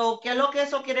 So, ¿qué es lo que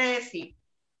eso quiere decir?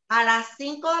 A las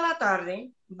 5 de la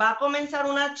tarde va a comenzar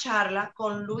una charla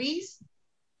con Luis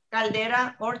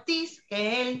Caldera Ortiz,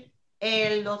 que es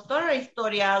el doctor, el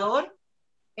historiador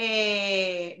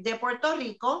de Puerto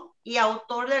Rico y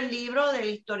autor del libro de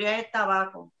la historia del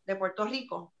tabaco de Puerto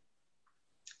Rico.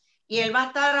 Y él va a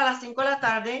estar a las 5 de la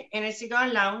tarde en el Cigar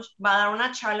Lounge, va a dar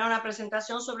una charla, una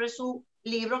presentación sobre su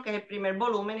libro, que es el primer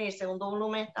volumen, y el segundo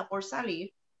volumen está por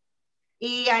salir.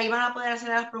 Y ahí van a poder hacer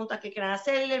las preguntas que quieran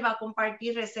hacerle. Va a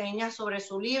compartir reseñas sobre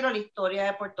su libro, la historia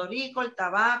de Puerto Rico, el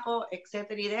tabaco,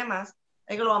 etcétera y demás.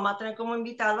 Así que lo vamos a tener como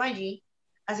invitado allí.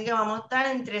 Así que vamos a estar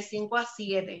entre 5 a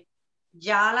 7.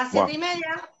 Ya a las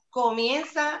 7:30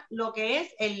 comienza lo que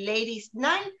es el Ladies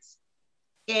Night,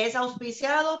 que es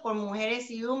auspiciado por Mujeres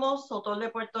y Humos, Sotol de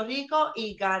Puerto Rico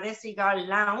y Gade Cigar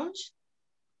Lounge.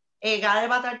 Gade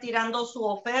va a estar tirando su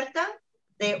oferta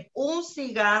de un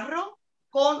cigarro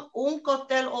con un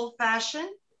cóctel old fashion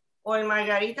o el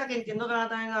margarita, que entiendo que van a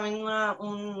tener también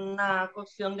una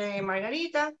cocción de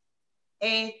margarita.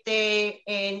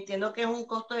 Entiendo que es un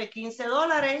costo de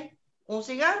 $15, un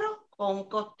cigarro con un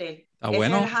cóctel.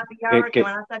 Bueno. Es el happy hour que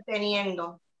van a estar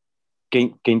teniendo.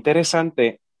 Qué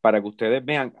interesante, para que ustedes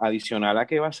vean, adicional a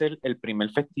que va a ser el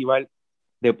primer festival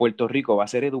de Puerto Rico, va a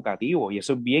ser educativo y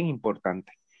eso es bien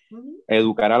importante.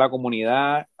 Educar a la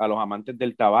comunidad, a los amantes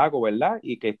del tabaco, ¿verdad?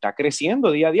 Y que está creciendo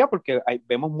día a día porque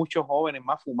vemos muchos jóvenes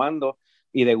más fumando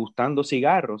y degustando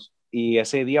cigarros. Y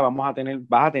ese día vas a tener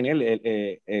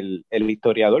el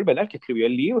historiador, ¿verdad? El que escribió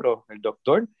el libro, el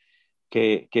doctor,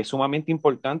 que es sumamente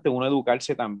importante uno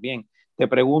educarse también. Te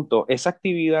pregunto, esa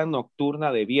actividad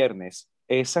nocturna de viernes,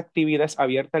 ¿esa actividad es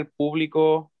abierta al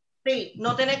público? Sí,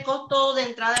 no tiene costo de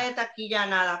entrada de taquilla,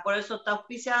 nada. Por eso está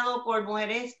auspiciado por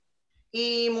Mujeres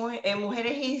y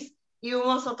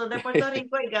Humos Sotol de Puerto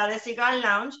Rico y Gade Cigar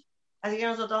Lounge. Así que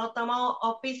nosotros estamos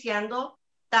auspiciando.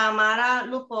 Tamara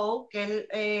Lupo, que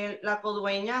es la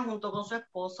codueña junto con su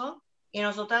esposo, y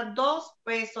nosotras dos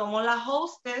pues somos las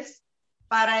hostes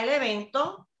para el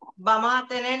evento. Vamos a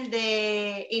tener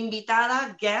de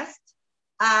invitada guest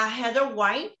a Heather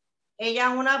White. Ella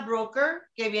es una broker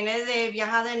que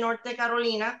viaja de Norte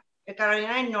Carolina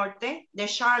del Norte, de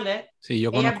Charlotte. Sí,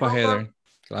 yo conozco a Heather.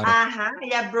 Claro. Ajá,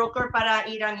 ella es broker para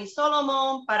Irani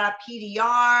Solomon, para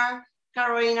PDR,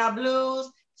 Carolina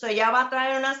Blues. So ella va a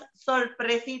traer unas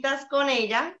sorpresitas con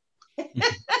ella.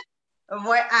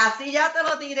 Bueno, así ya te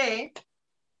lo diré.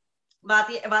 Va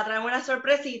a traer unas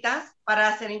sorpresitas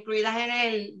para ser incluidas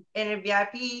en el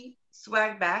VIP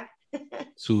swag bag.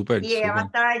 Súper. Y ella va a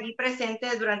estar allí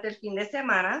presente durante el fin de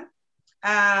semana.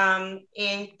 Vamos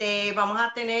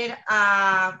a tener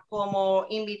como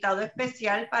invitado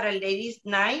especial para el Ladies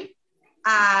Night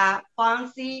a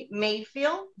Fonzie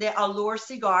Mayfield de Allure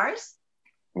Cigars.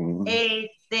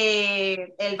 Él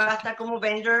va a estar como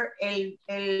vendor el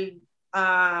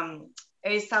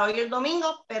sábado y el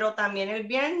domingo, pero también el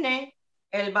viernes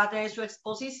él va a tener su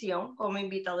exposición como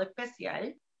invitado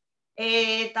especial.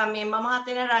 También vamos a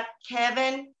tener a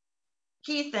Kevin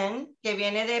Keithen, que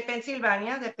viene de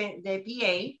Pensilvania, de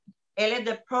PA. Él es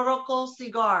de Protocol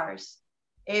Cigars.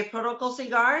 Protocol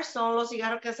Cigars son los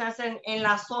cigarros que se hacen en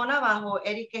la zona bajo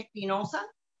Eric Espinosa.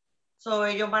 So,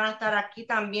 ellos van a estar aquí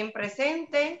también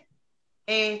presentes,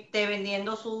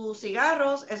 vendiendo sus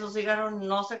cigarros. Esos cigarros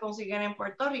no se consiguen en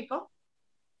Puerto Rico.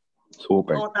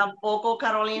 Súper. O tampoco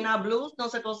Carolina Blues no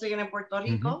se consiguen en Puerto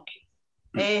Rico.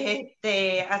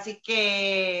 Así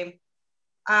que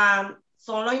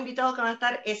son los invitados que van a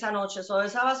estar esa noche. So,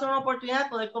 esa va a ser una oportunidad de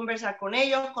poder conversar con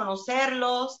ellos,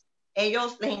 conocerlos.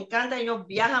 Ellos les encanta, ellos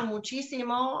viajan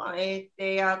muchísimo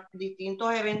a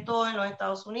distintos eventos en los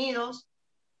Estados Unidos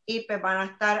y pues van a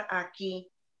estar aquí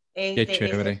Qué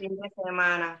chévere. este fin de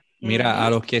semana. Mira, a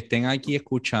los que estén aquí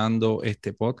escuchando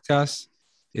este podcast,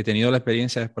 he tenido la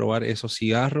experiencia de probar esos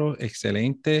cigarros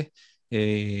excelentes.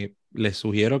 Les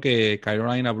sugiero que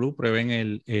Carolina Blue prueben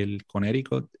el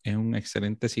Connecticut. Es un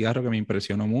excelente cigarro que me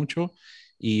impresionó mucho.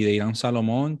 y de Irán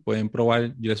Salomón. Pueden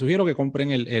probar, yo les sugiero que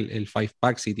compren el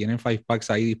 5-pack si tienen 5-packs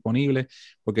ahí disponibles,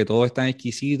 porque todo está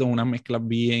exquisito, unas mezclas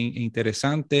bien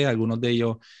interesantes. Algunos de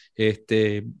ellos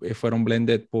fueron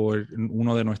blended por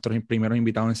uno de nuestros primeros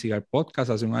invitados en Cigar Podcast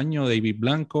hace un año, David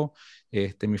Blanco.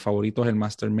 Mi favorito es el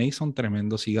Master Mason,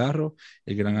 tremendo cigarro.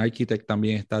 El Gran Architect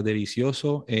también está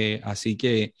delicioso. Así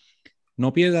que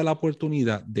no pierda la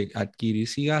oportunidad de adquirir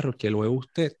cigarros que luego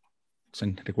usted,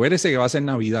 recuérdese que va a ser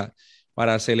Navidad.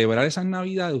 Para celebrar esas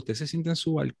Navidades, usted se siente en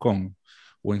su balcón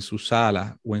o en su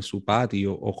sala o en su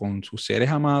patio o con sus seres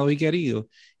amados y queridos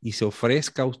y se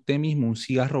ofrezca a usted mismo un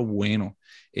cigarro bueno.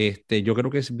 Yo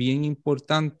creo que es bien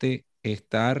importante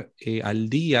estar al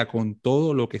día con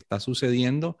todo lo que está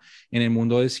sucediendo en el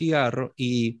mundo del cigarro,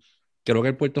 y creo que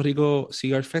el Puerto Rico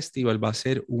Cigar Festival va a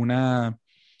ser una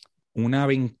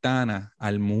ventana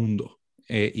al mundo,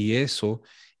 y eso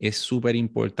es súper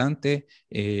importante.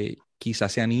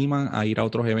 Quizás se animan a ir a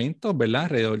otros eventos, ¿verdad?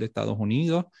 Alrededor de Estados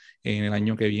Unidos. En el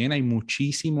año que viene hay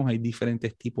muchísimos, hay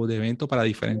diferentes tipos de eventos para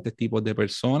diferentes tipos de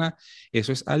personas.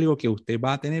 Eso es algo que usted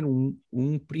va a tener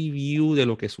un preview de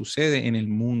lo que sucede en el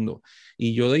mundo.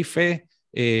 Y yo doy fe,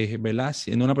 ¿verdad?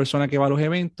 Siendo una persona que va a los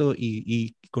eventos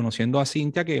y conociendo a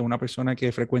Cintia, que es una persona que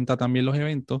frecuenta también los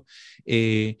eventos.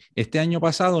 Este año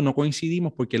pasado no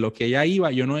coincidimos porque los que ella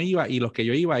iba, yo no iba, y los que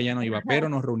yo iba, ella no iba, pero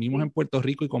nos reunimos en Puerto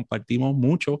Rico y compartimos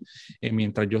mucho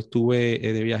mientras yo estuve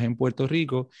de viaje en Puerto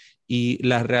Rico. Y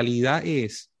la realidad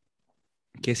es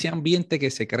que ese ambiente que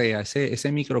se crea,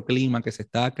 ese microclima que se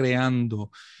está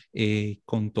creando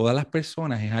con todas las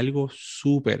personas es algo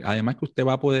súper. Además que usted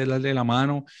va a poder darle la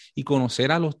mano y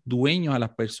conocer a los dueños, a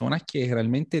las personas que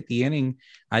realmente tienen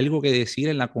algo que decir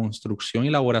en la construcción y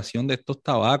elaboración de estos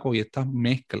tabacos y estas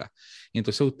mezclas. Y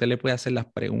entonces usted le puede hacer las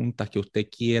preguntas que usted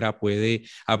quiera, puede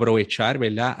aprovechar,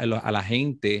 ¿verdad? A la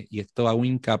gente, y esto hago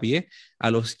hincapié, a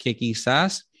los que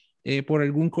quizás por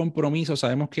algún compromiso,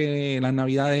 sabemos que las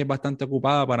Navidades es bastante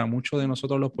ocupada para muchos de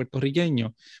nosotros los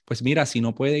puertorriqueños. Pues mira, si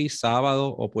no puede ir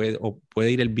sábado o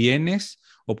puede ir el viernes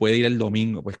o puede ir el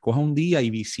domingo, pues coja un día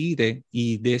y visite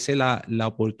y dése la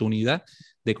oportunidad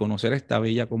de conocer esta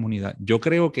bella comunidad. Yo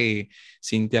creo que,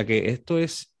 Cintia, que esto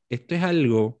es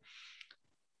algo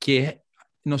que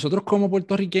nosotros como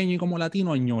puertorriqueños y como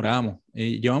latinos añoramos.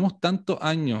 Llevamos tantos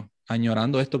años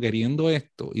añorando esto, queriendo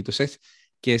esto, y entonces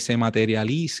que se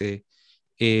materialice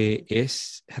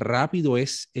es rápido,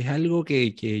 es algo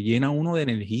que llena a uno de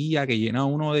energía, que llena a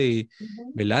uno de,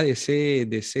 ¿verdad? De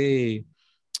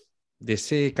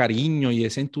ese cariño y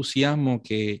ese entusiasmo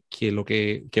que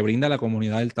brinda la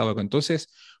comunidad del tabaco.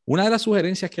 Entonces, una de las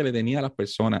sugerencias que le tenía a las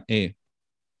personas es,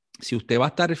 si usted va a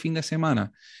estar el fin de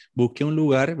semana, busque un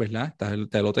lugar, ¿verdad? Está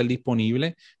el hotel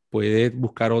disponible. Puede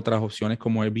buscar otras opciones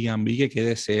como Airbnb que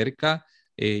quede cerca,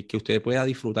 que usted pueda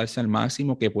disfrutarse al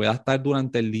máximo, que pueda estar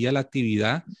durante el día de la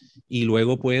actividad y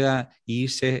luego pueda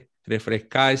irse,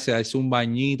 refrescarse, darse un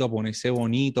bañito, ponerse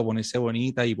bonito, ponerse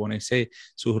bonita y ponerse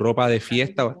su ropa de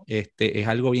fiesta. Es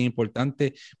algo bien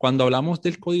importante. Cuando hablamos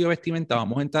del código de vestimenta,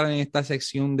 vamos a entrar en esta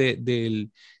sección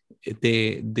 ¿verdad?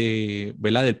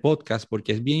 Del podcast,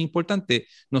 porque es bien importante.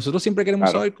 Nosotros siempre queremos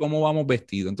saber cómo vamos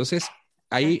vestidos. Entonces,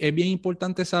 ahí es bien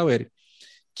importante saber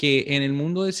que en el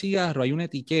mundo del cigarro hay una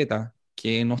etiqueta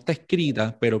que no está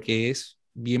escrita, pero que es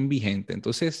bien vigente.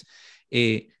 Entonces,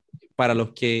 para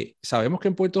los que sabemos que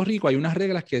en Puerto Rico hay unas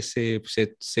reglas que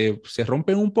se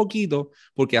rompen un poquito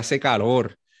porque hace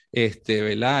calor,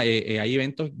 ¿verdad? Hay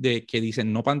eventos que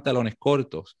dicen no pantalones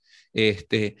cortos,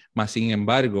 más sin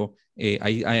embargo,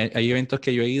 hay eventos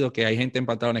que yo he ido que hay gente en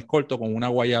pantalones cortos con una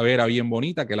guayabera bien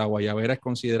bonita, que la guayabera es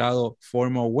considerado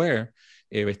formal wear,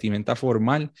 vestimenta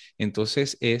formal.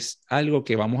 Entonces es algo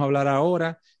que vamos a hablar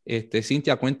ahora.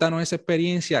 Cintia, cuéntanos esa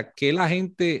experiencia que la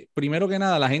gente, primero que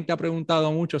nada, la gente ha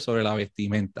preguntado mucho sobre la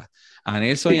vestimenta. A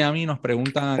Nelson y a mí nos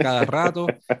preguntan a cada rato.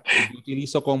 Yo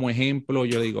utilizo como ejemplo,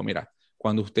 yo digo, mira,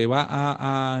 cuando usted va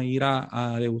a ir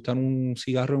a degustar un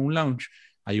cigarro en un lounge,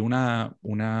 hay una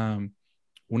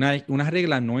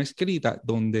regla no escrita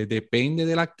donde depende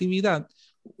de la actividad,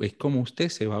 es como usted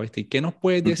se va a vestir. ¿Qué nos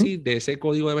puedes decir de ese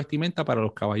código de vestimenta para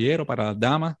los caballeros, para las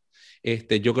damas?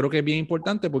 Yo creo que es bien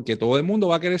importante porque todo el mundo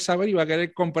va a querer saber y va a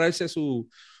querer comprarse su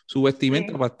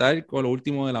vestimenta para estar con lo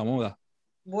último de la moda.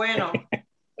 Bueno,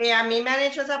 a mí me han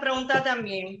hecho esa pregunta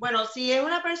también. Bueno, si es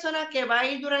una persona que va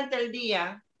a ir durante el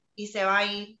día y se va a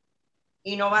ir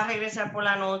y no va a regresar por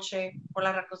la noche, por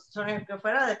las razones que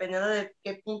fuera, dependiendo de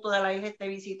qué punto de la isla esté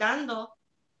visitando,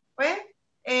 pues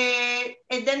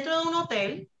es dentro de un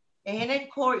hotel, es en el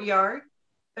courtyard,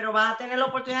 pero vas a tener la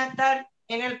oportunidad de estar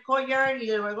en el courtyard y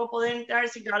luego poder entrar al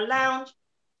cigar lounge.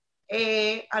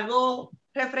 Algo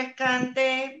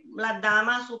refrescante, las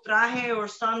damas su traje o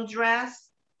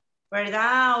sundress,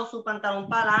 ¿verdad? O su pantalón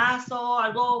palazo,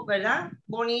 algo, ¿verdad?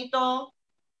 Bonito,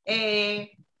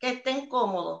 que estén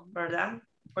cómodos, ¿verdad?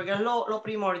 Porque es lo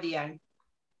primordial.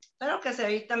 Pero que se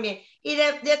vistan bien. Y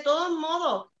de todos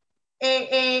modos,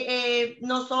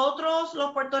 nosotros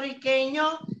los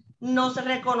puertorriqueños nos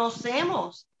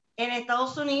reconocemos en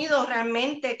Estados Unidos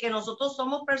realmente que nosotros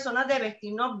somos personas de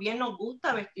vestirnos bien, nos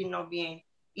gusta vestirnos bien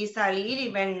y salir y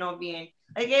vernos bien.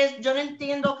 Yo no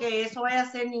entiendo que eso vaya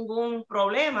a ser ningún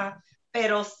problema,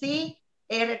 pero sí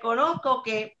reconozco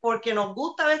que porque nos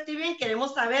gusta vestir bien,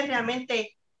 queremos saber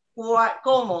realmente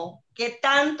cómo, qué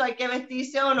tanto hay que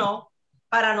vestirse o no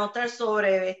para no estar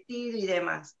sobrevestido y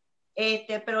demás.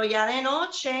 Pero ya de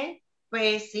noche,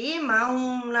 pues sí, más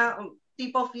un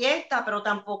tipo fiesta, pero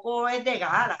tampoco es de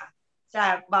gala. O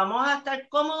sea, vamos a estar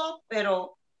cómodos,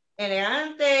 pero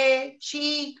elegante,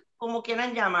 chic, como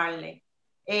quieran llamarle.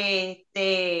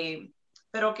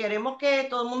 Pero queremos que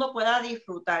todo el mundo pueda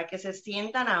disfrutar, que se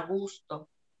sientan a gusto,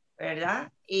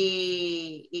 ¿verdad?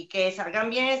 Y que salgan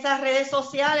bien esas redes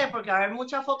sociales, porque va a haber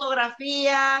mucha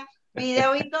fotografía,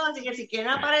 video y todo, así que si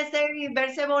quieren aparecer y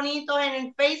verse bonitos en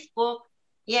el Facebook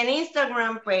y en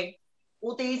Instagram, pues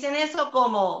utilicen eso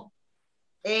como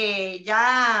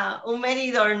ya un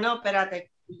medidor, ¿no?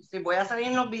 Espérate, si voy a salir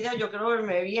en los videos, yo quiero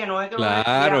verme bien, no es que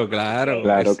Claro, claro.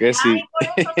 Claro que sí. Ay, por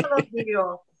eso se los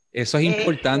digo. Eso es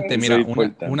importante. Eso Mira, es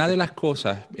importante. una de las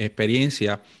cosas,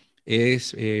 experiencia,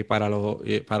 es para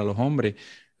los hombres.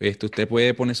 Usted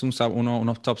puede ponerse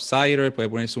unos topsiders, puede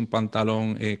ponerse un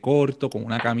pantalón corto con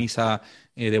una camisa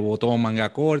de botón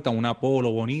manga corta, una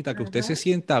polo bonita, que usted se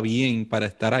sienta bien para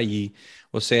estar allí.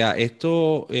 O sea,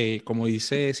 esto, como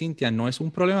dice Cintia, no es un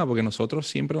problema porque nosotros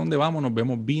siempre donde vamos nos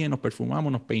vemos bien, nos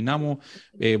perfumamos, nos peinamos,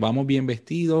 vamos bien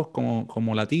vestidos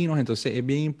como latinos. Entonces es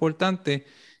bien importante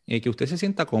que usted se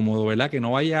sienta cómodo, ¿verdad? Que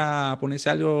no vaya a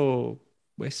ponerse algo,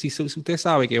 pues si usted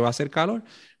sabe que va a hacer calor,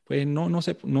 pues no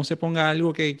se ponga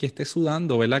algo que esté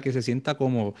sudando, ¿verdad? Que se sienta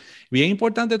cómodo. Bien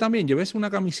importante también, llévese una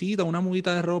camisita, una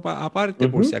mudita de ropa aparte,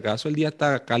 por si acaso el día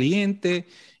está caliente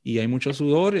y hay mucho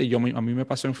sudor. A mí me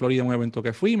pasó en Florida un evento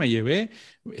que fui, me llevé,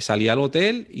 salí al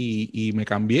hotel y me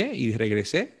cambié y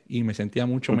regresé y me sentía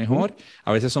mucho mejor.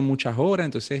 A veces son muchas horas,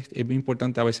 entonces es muy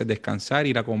importante a veces descansar,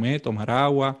 ir a comer, tomar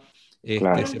agua.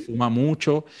 Claro. Se fuma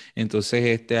mucho,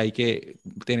 entonces hay que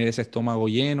tener ese estómago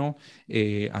lleno,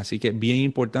 así que es bien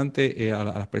importante a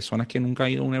las personas que nunca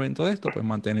han ido a un evento de esto, pues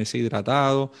mantenerse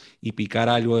hidratado y picar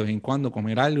algo de vez en cuando,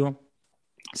 comer algo,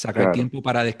 sacar tiempo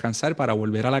para descansar, para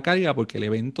volver a la carga, porque el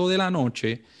evento de la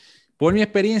noche, por mi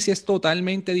experiencia, es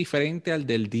totalmente diferente al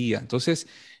del día. Entonces,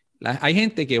 hay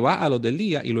gente que va a los del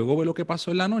día y luego ve lo que pasó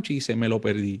en la noche y dice, me lo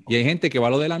perdí. Y hay gente que va a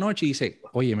lo de la noche y dice,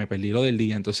 oye, me perdí lo del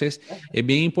día. Entonces, es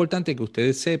bien importante que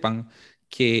ustedes sepan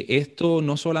que esto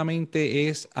no solamente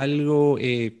es algo,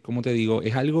 ¿cómo te digo?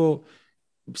 Es algo,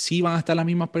 sí van a estar las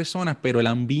mismas personas, pero el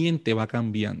ambiente va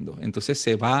cambiando. Entonces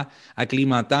se va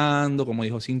aclimatando, como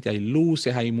dijo Cintia, hay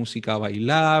luces, hay música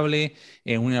bailable,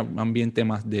 es un ambiente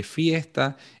más de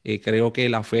fiesta. Creo que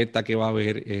la oferta que va a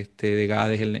haber de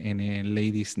Gades en el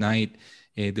Ladies Night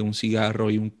de un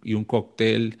cigarro y un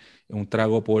cóctel, un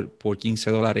trago por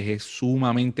 $15 es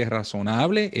sumamente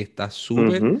razonable, está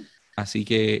súper. Así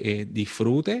que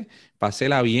disfrute,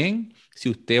 pásela bien. Si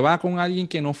usted va con alguien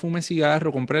que no fume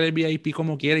cigarro, compre el VIP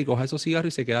como quiera y coja esos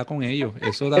cigarros y se queda con ellos.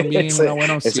 Eso también es una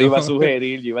buena opción. Eso iba a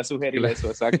sugerir, yo iba a sugerir eso,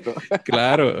 exacto.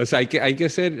 Claro, o sea, hay que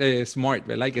ser smart,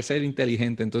 ¿verdad? Hay que ser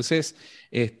inteligente. Entonces,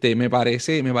 me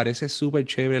parece súper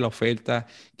chévere la oferta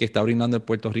que está brindando el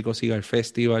Puerto Rico Cigar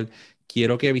Festival.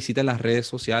 Quiero que visiten las redes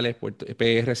sociales,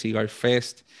 PR Cigar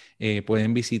Fest.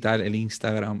 Pueden visitar el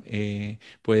Instagram,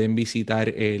 pueden visitar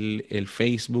el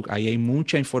Facebook. Ahí hay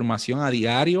mucha información a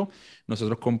diario.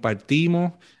 Nosotros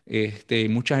compartimos,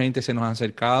 mucha gente se nos ha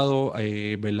acercado,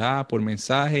 ¿verdad? Por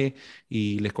mensaje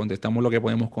y les contestamos lo que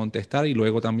podemos contestar y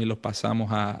luego también los pasamos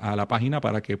a la página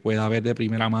para que pueda ver de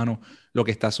primera mano lo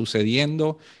que está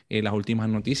sucediendo, las últimas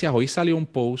noticias. Hoy salió un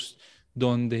post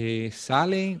donde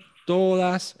salen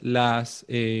todas las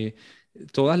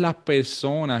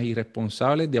personas y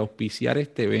responsables de auspiciar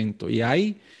este evento. Y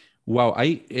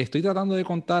estoy tratando de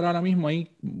contar ahora mismo,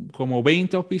 hay como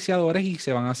 20 auspiciadores y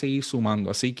se van a seguir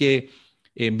sumando. Así que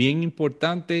es bien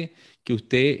importante que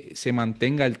usted se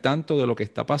mantenga al tanto de lo que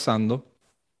está pasando.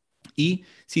 Y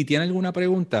si tiene alguna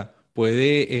pregunta,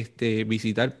 puede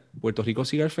visitar Puerto Rico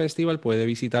Cigar Festival, puede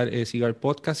visitar Cigar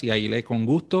Podcast y ahí con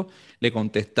gusto le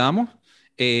contestamos.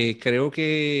 Creo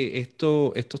que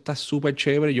esto está súper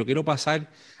chévere. Yo quiero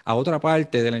pasar a otra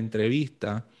parte de la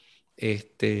entrevista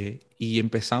y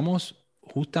empezamos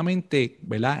justamente,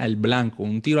 ¿verdad?, al blanco,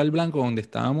 un tiro al blanco donde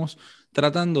estábamos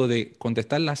tratando de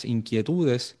contestar las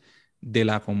inquietudes de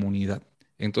la comunidad.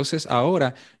 Entonces,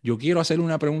 ahora yo quiero hacer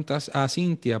una pregunta a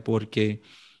Cintia porque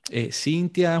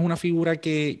Cintia es una figura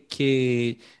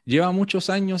que lleva muchos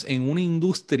años en una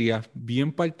industria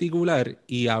bien particular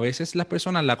y a veces las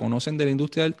personas la conocen de la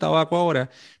industria del tabaco ahora,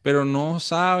 pero no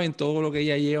saben todo lo que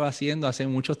ella lleva haciendo hace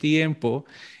mucho tiempo.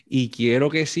 Y quiero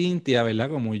que Cintia, ¿verdad?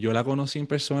 Como yo la conocí en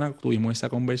persona, tuvimos esa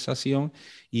conversación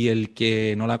y el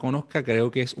que no la conozca, creo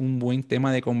que es un buen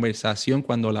tema de conversación.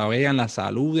 Cuando la vean, la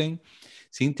saluden.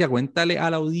 Cintia, cuéntale a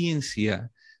la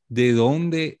audiencia de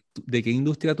dónde, de qué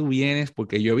industria tú vienes,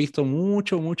 porque yo he visto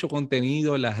mucho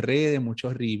contenido en las redes,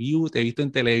 muchos reviews, te he visto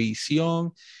en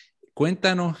televisión.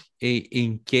 Cuéntanos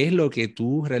en qué es lo que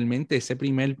tú realmente,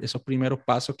 esos primeros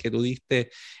pasos que tú diste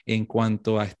en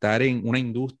cuanto a estar en una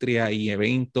industria y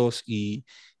eventos y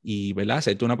 ¿verdad?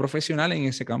 Ser tú una profesional en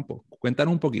ese campo.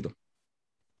 Cuéntanos un poquito.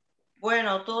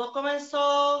 Bueno, todo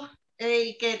comenzó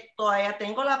y que todavía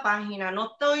tengo la página.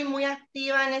 No estoy muy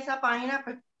activa en esa página,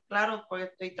 pues claro, porque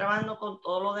estoy trabajando con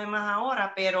todo lo demás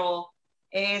ahora, pero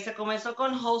se comenzó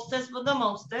con Hostess with the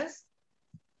Mostest.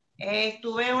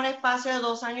 Estuve en un espacio de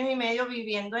 2 años y medio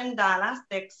viviendo en Dallas,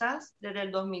 Texas, desde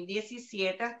el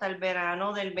 2017 hasta el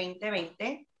verano del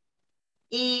 2020.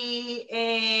 Y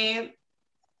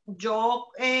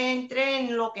yo entré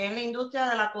en lo que es la industria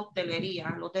de la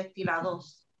coctelería, los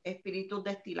destilados, espíritus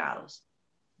destilados.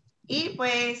 Y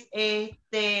pues,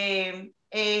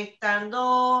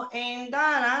 estando en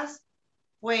Dallas,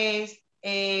 pues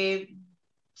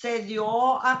se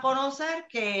dio a conocer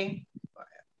que,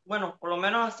 bueno, por lo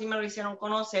menos así me lo hicieron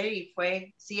conocer y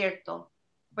fue cierto.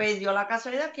 Pues dio la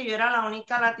casualidad que yo era la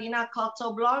única latina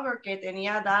cocktail blogger que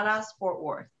tenía Dallas Fort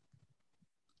Worth.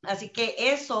 Así que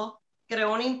eso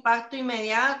creó un impacto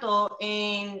inmediato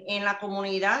en la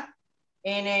comunidad,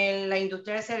 en la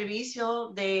industria de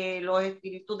servicios de los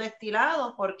espíritus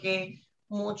destilados, porque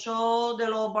muchos de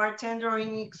los bartenders y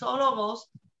mixólogos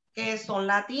que son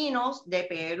latinos de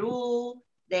Perú,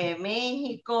 de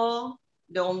México,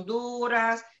 de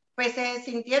Honduras, pues se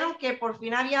sintieron que por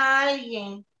fin había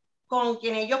alguien con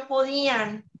quien ellos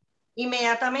podían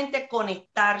inmediatamente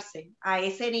conectarse a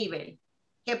ese nivel,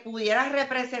 que pudiera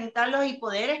representarlos y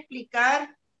poder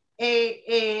explicar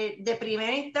de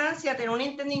primera instancia, tener un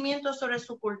entendimiento sobre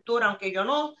su cultura, aunque yo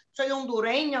no soy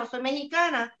hondureña o soy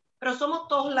mexicana, pero somos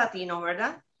todos latinos,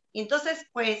 ¿verdad? Y entonces,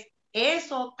 pues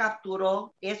eso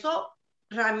capturó, eso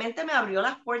realmente me abrió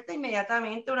las puertas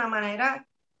inmediatamente de una manera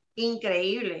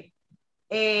increíble.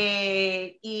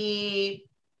 Y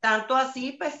tanto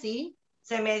así, pues sí,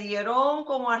 se me dieron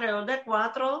como alrededor de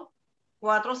cuatro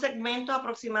segmentos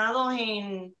aproximados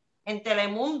en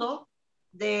Telemundo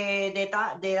de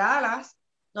Dallas,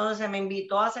 donde se me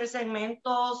invitó a hacer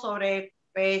segmentos sobre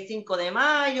 5 de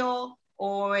mayo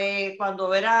o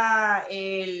cuando era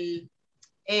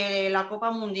la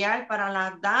Copa Mundial para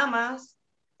las damas,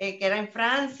 que era en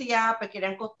Francia, pues que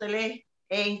eran cócteles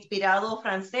inspirados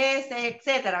franceses,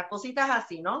 etcétera, cositas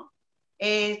así, ¿no?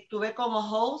 Estuve como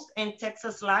host en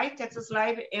Texas Live. Texas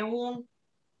Live es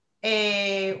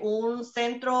un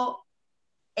centro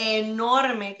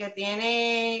enorme que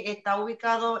está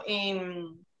ubicado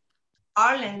en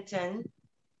Arlington,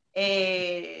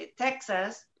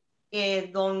 Texas,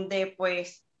 donde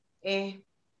pues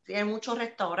tiene muchos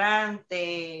restaurantes,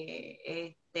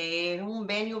 es un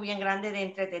venue bien grande de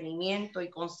entretenimiento y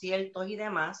conciertos y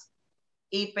demás.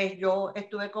 Y pues yo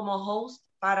estuve como host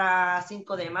para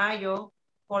 5 de mayo,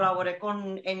 colaboré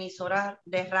con emisoras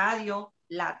de radio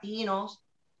latinos,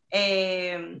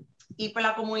 y pues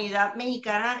la comunidad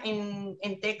mexicana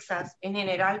en Texas en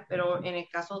general, pero en el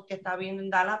caso que está viendo en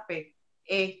Dallas, pues,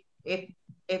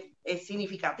 es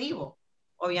significativo,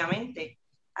 obviamente.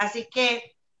 Así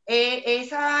que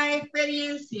esa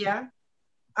experiencia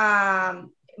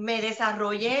me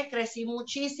desarrollé, crecí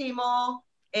muchísimo,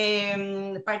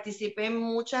 participé en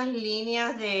muchas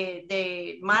líneas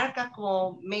de marcas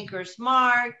como Maker's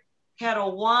Mark,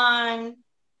 Kettle One,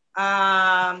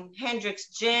 Hendrix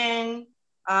Gin,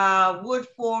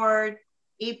 Woodford,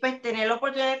 y pues tener la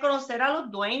oportunidad de conocer a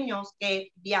los dueños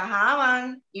que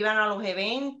viajaban, iban a los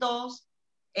eventos.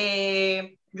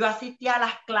 Yo asistía a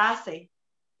las clases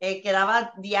que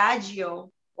daba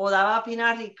Diageo o daba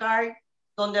Pinot Ricard,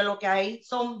 donde lo que hay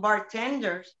son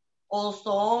bartenders o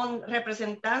son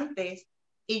representantes,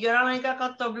 y yo era la única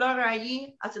cocktail blogger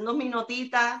allí haciendo mis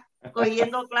notitas,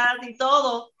 cogiendo clases y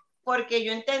todo, porque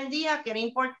yo entendía que era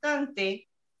importante,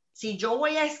 si yo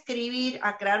voy a escribir,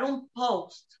 a crear un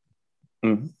post,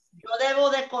 yo debo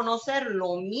de conocer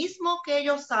lo mismo que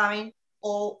ellos saben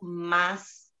o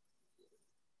más.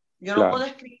 Yo no puedo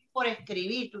escribir por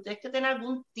escribir, tú tienes que tener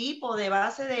algún tipo de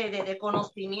base de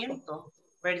conocimiento,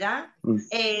 ¿verdad?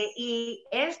 Y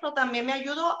esto también me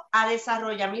ayudó a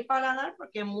desarrollar mi paladar,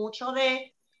 porque muchas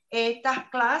de estas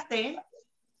clases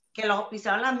que los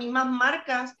auspiciaban las mismas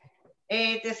marcas,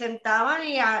 te sentaban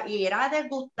y era a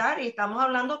degustar, y estamos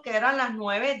hablando que eran las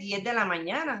 9, 10 de la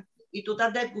mañana, y tú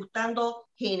estás degustando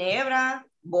ginebra,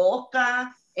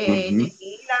 vodka,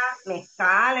 tequila,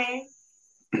 mezcales,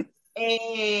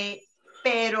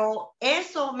 pero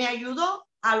eso me ayudó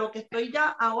a lo que estoy ya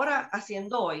ahora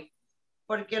haciendo hoy,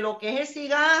 porque lo que es el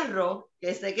cigarro,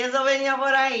 que sé que eso venía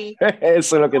por ahí.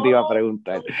 Eso es lo que te iba a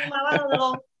preguntar. Yo fumaba desde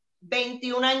los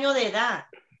 21 años de edad.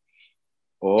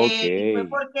 Okay. Fue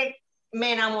porque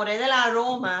me enamoré del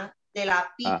aroma de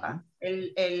la pipa.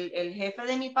 El jefe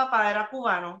de mi papá era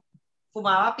cubano,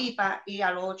 fumaba pipa, y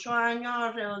a los 8 años,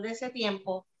 alrededor de ese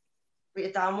tiempo,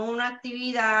 estábamos en una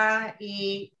actividad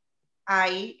y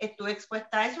ahí estuve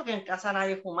expuesta a eso, que en casa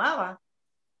nadie fumaba.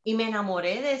 Y me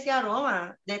enamoré de ese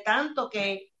aroma, de tanto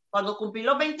que cuando cumplí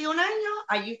los 21 años,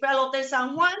 allí fui al Hotel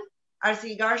San Juan, al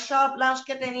Cigar Shop Lounge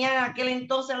que tenía en aquel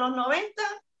entonces, en los 90,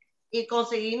 y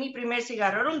conseguí mi primer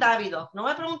cigarro. Era un Davidoff. No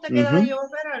me pregunté qué edad yo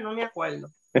era, no me acuerdo.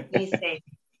 Ni sé.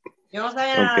 Yo no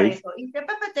sabía nada de eso. Y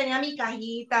siempre pues, tenía mi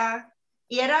cajita,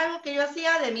 y era algo que yo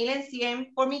hacía de 1,000 en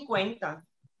 100 por mi cuenta.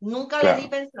 Nunca le di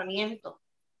pensamiento.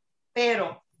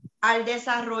 Pero al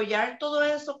desarrollar todo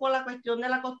eso con la cuestión de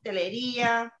la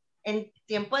coctelería, en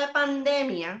tiempo de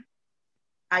pandemia,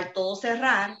 al todo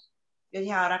cerrar, yo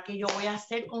dije, ¿ahora qué yo voy a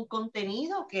hacer con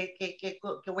contenido que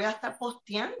voy a estar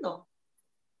posteando?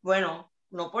 Bueno,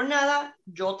 no por nada,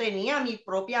 yo tenía mi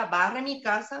propia barra en mi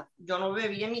casa, yo no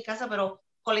bebía en mi casa, pero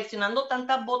coleccionando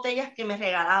tantas botellas que me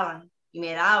regalaban y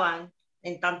me daban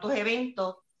en tantos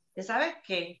eventos, ¿sabes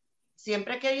qué?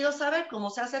 Siempre he querido saber cómo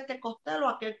se hace este cóctel o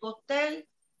aquel cóctel,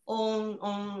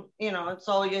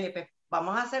 so yo dije, pues,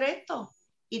 vamos a hacer esto.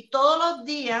 Y todos los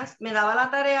días me daba la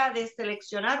tarea de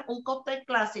seleccionar un cóctel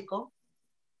clásico,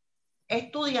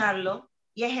 estudiarlo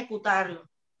y ejecutarlo.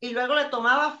 Y luego le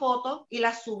tomaba fotos y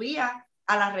las subía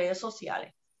a las redes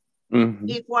sociales.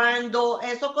 Y cuando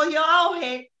eso cogió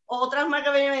auge, otras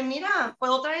marcas venían, mira,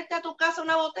 puedo traerte a tu casa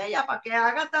una botella para que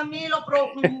hagas también y lo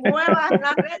promuevas en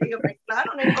las redes. Y yo, pues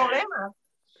claro, no hay problema.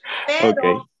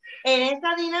 Pero en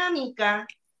esa dinámica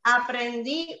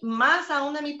aprendí más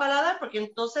aún de mi paladar, porque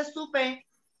entonces supe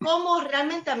cómo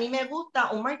realmente a mí me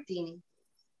gusta un martini.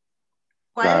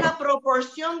 ¿Cuál es la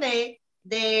proporción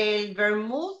del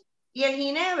vermouth y el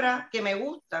ginebra que me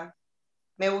gusta?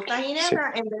 Me gusta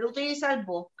ginebra en vez de utilizar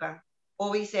vodka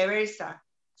o viceversa.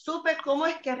 Supe cómo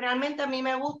es que realmente a mí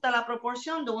me gusta la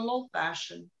proporción de un old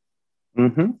fashion.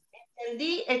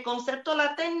 Entendí el concepto,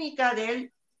 la técnica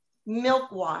del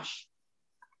milk wash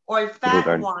o el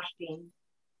fat washing,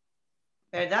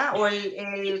 ¿verdad? O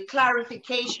el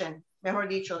clarification, mejor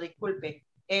dicho, disculpe.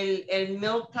 El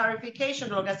milk clarification,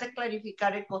 lo que hace es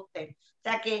clarificar el cóctel. O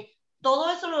sea que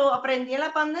todo eso lo aprendí en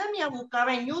la pandemia,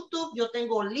 buscaba en YouTube, yo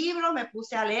tengo libros, me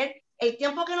puse a leer. El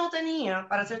tiempo que no tenía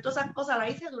para hacer todas esas cosas la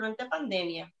hice durante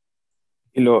pandemia.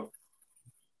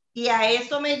 Y a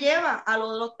eso me lleva a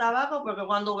lo de los tabacos, porque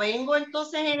cuando vengo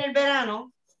entonces en el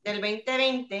verano del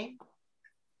 2020,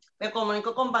 me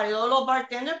comunico con varios de los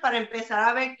bartenders para empezar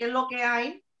a ver qué es lo que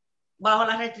hay bajo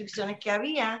las restricciones que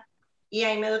había. Y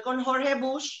ahí me doy con Jorge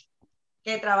Bush,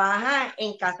 que trabaja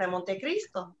en Casa de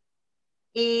Montecristo.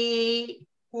 Y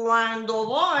cuando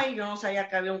voy, yo no sabía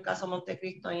que había un Casa de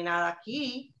Montecristo ni nada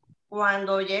aquí.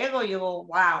 Cuando llego, yo,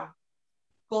 wow,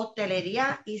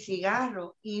 costelería y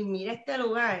cigarro. Y mira este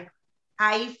lugar.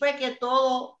 Ahí fue que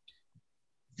todo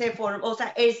se formó, o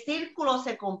sea, el círculo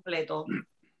se completó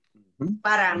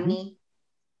para mí.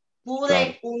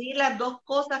 Pude unir las dos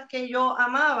cosas que yo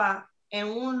amaba en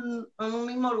un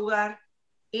mismo lugar.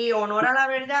 Y honor a la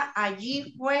verdad,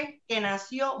 allí fue que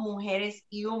nació Mujeres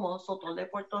y Humo, Sotol de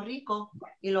Puerto Rico,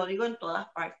 y lo digo en todas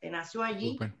partes. Nació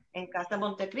allí, en Casa de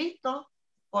Montecristo,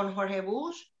 con Jorge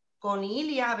Bush, con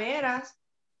Ilia Veras,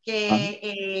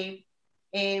 que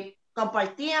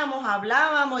compartíamos,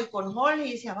 hablábamos, y con Jorge,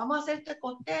 y decía, vamos a hacer este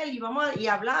cóctel, y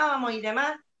hablábamos y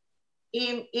demás.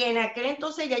 Y en aquel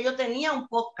entonces ya yo tenía un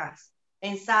podcast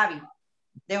en Savi,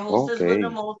 de Hostess with the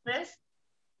Moses,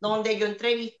 donde yo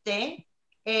entrevisté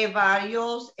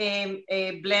varios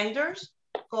blenders,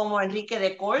 como Enrique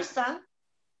de Corsa,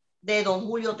 de Don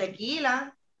Julio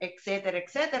Tequila, etcétera,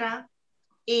 etcétera.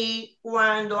 Y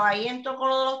cuando ahí entró con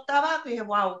lo de los tabacos, dije,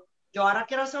 wow, yo ahora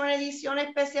quiero hacer una edición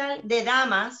especial de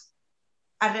damas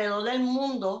alrededor del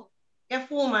mundo que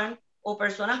fuman, o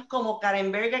personas como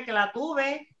Karen Berger, que la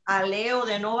tuve, a Leo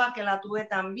de Nova, que la tuve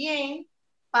también,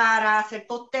 para hacer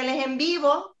cócteles en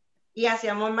vivo y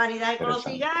hacíamos el maridaje con los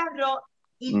cigarros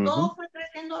y todo fue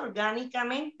creciendo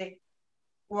orgánicamente.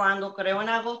 Cuando creo en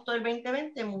agosto del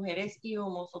 2020, Mujeres y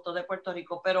Humos, Soto de Puerto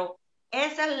Rico, pero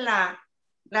esa es la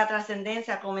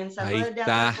trascendencia, comenzando Ahí desde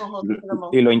está. atrás con José Ramón.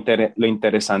 Y lo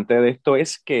interesante de esto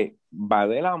es que va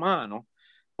de la mano,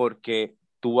 porque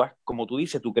tú vas, como tú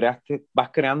dices, vas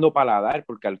creando paladar,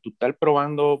 porque al tú estar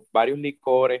probando varios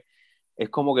licores, es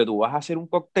como que tú vas a hacer un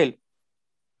cóctel,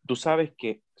 tú sabes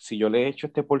que si yo le echo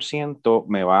este por ciento,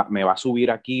 me va a subir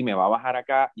aquí, me va a bajar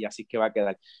acá, y así que va a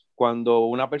quedar. Cuando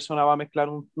una persona va a mezclar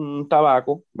un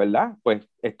tabaco, ¿verdad? Pues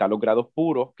están los grados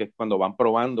puros, que es cuando van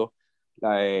probando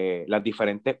las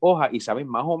diferentes hojas y saben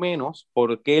más o menos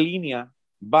por qué línea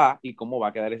va y cómo va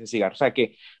a quedar ese cigarro. O sea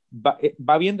que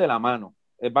va bien de la mano,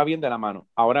 va bien de la mano.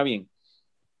 Ahora bien,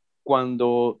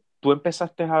 cuando tú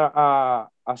empezaste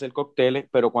a hacer cócteles,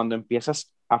 pero cuando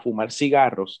empiezas a fumar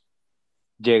cigarros,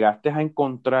 llegaste a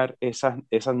encontrar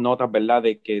esas notas, ¿verdad?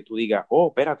 De que tú digas, oh,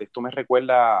 espérate, esto me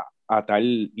recuerda a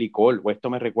tal licor o esto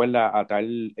me recuerda a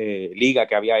tal liga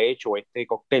que había hecho este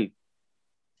cóctel.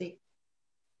 Sí,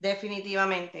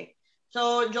 definitivamente.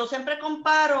 Yo siempre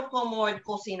comparo como el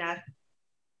cocinar.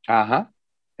 Ajá,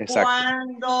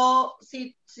 exacto.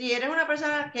 Si eres una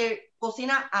persona que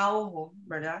cocina a ojo,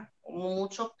 ¿verdad? Como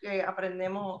muchos que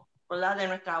aprendemos, ¿verdad? De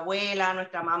nuestra abuela,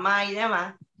 nuestra mamá y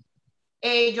demás.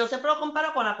 Yo siempre lo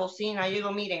comparo con la cocina. Yo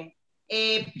digo, miren,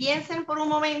 piensen por un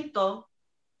momento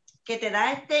que te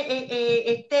da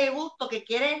este gusto que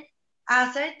quieres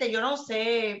hacerte, yo no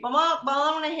sé, vamos a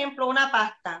dar un ejemplo, una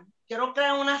pasta. Quiero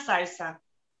crear una salsa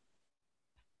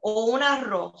o un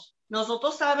arroz.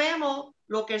 Nosotros sabemos a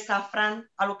lo que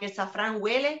el safrán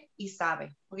huele y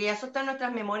sabe, porque ya eso está en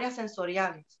nuestras memorias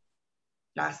sensoriales.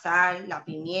 La sal, la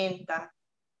pimienta,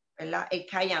 ¿verdad? El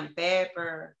cayenne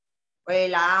pepper,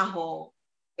 el ajo,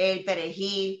 el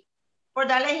perejil. Por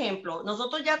darle ejemplo,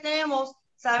 nosotros ya sabemos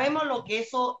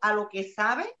a lo que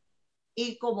sabe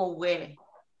y cómo huele.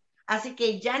 Así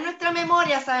que ya en nuestra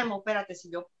memoria sabemos, espérate,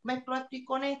 si yo mezclo esto y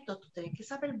con esto, tú tienes que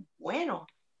saber, bueno,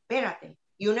 espérate.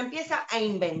 Y uno empieza a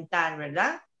inventar,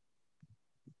 ¿verdad?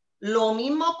 Lo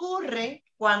mismo ocurre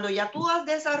cuando ya tú has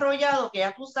desarrollado, que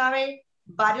ya tú sabes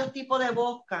varios tipos de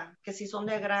vodka, que si son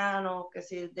de grano, que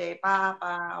si de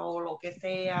papa o lo que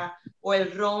sea, o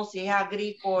el ron si es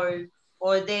agrícola,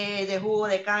 o de jugo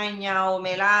de caña o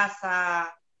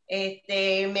melaza,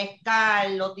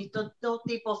 mezcal, los distintos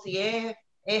tipos, si es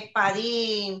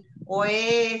espadín o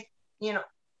es,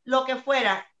 lo que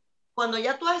fuera. Cuando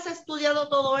ya tú has estudiado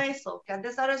todo eso, que has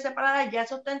desarrollado ese paladar, ya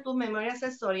eso está en tus memorias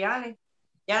sensoriales.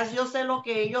 Ya yo sé lo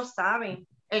que ellos saben,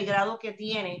 el grado que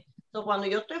tiene. Entonces, cuando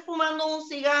yo estoy fumando un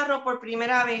cigarro por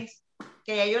primera vez,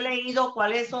 que ya yo he leído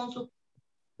cuáles son sus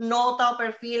notas o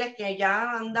perfiles que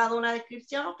ya han dado una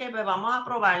descripción, ok, pues vamos a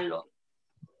probarlo.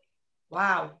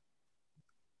 Wow,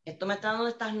 esto me está dando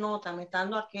estas notas, me está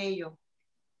dando aquello.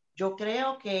 Yo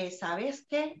creo que, ¿sabes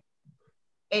qué?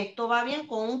 Esto va bien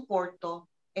con un porto,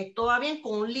 esto va bien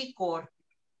con un licor,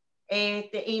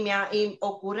 y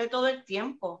ocurre todo el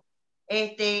tiempo.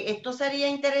 Esto sería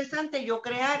interesante yo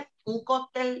crear un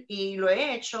cóctel y lo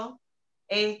he hecho.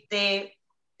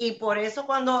 Y por eso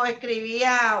cuando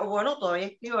escribía, bueno, todavía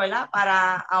escribo, ¿verdad?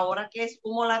 Para ahora que es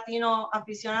Humo Latino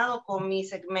Aficionado con mi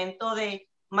segmento de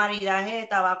maridaje de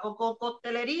tabaco con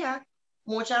coctelería,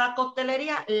 mucha de la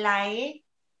coctelería la he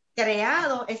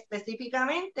creado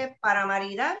específicamente para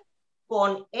maridar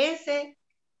con ese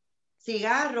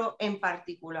cigarro en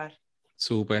particular.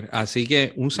 Súper. Así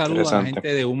que un saludo a la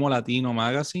gente de Humo Latino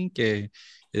Magazine que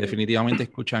definitivamente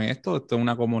escuchan esto. Esto es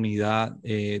una comunidad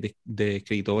de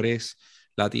escritores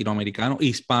latinoamericanos,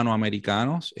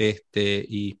 hispanoamericanos,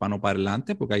 y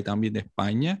hispanoparlantes, porque hay también de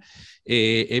España.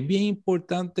 Es bien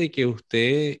importante que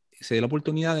usted se dé la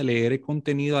oportunidad de leer el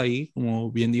contenido ahí,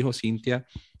 como bien dijo Cintia.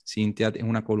 Cintia es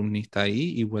una columnista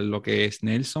ahí, igual lo que es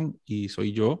Nelson y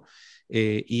soy yo.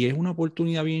 Y es una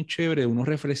oportunidad bien chévere de uno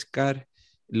refrescar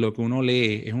lo que uno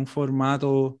lee. Es un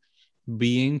formato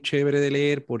bien chévere de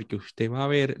leer porque usted va a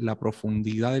ver la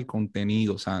profundidad del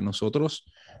contenido. O sea, nosotros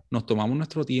nos tomamos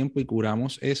nuestro tiempo y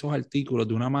curamos esos artículos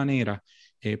de una manera.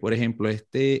 Por ejemplo,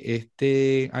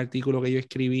 este artículo que yo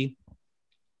escribí,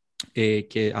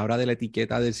 que habla de la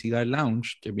etiqueta del Cigar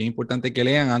Lounge, que es bien importante que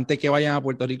lean antes que vayan a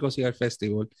Puerto Rico Cigar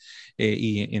Festival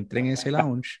y entren en ese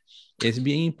lounge. Es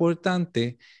bien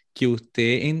importante que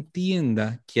usted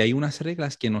entienda que hay unas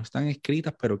reglas que no están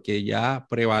escritas, pero que ya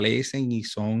prevalecen y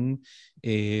son,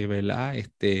 ¿verdad?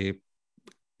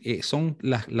 Son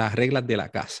las reglas de la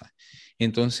casa.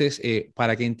 Entonces,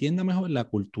 para que entienda mejor la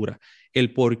cultura,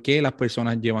 el por qué las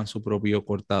personas llevan su propio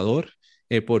cortador,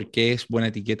 el por qué es buena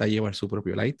etiqueta llevar su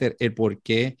propio lighter, el por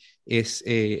qué es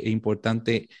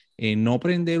importante no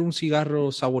prender un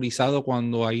cigarro saborizado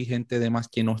cuando hay gente de más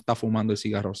que no está fumando el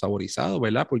cigarro saborizado,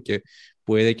 ¿verdad? Porque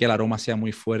puede que el aroma sea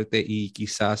muy fuerte y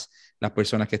quizás las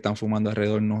personas que están fumando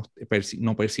alrededor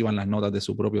no perciban las notas de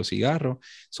su propio cigarro.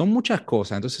 Son muchas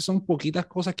cosas, entonces son poquitas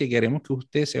cosas que queremos que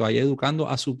usted se vaya educando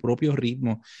a su propio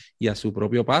ritmo y a su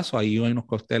propio paso. Ahí hay unos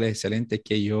cócteles excelentes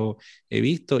que yo he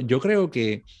visto. Yo creo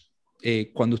que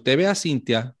cuando usted ve a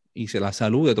Cintia y se la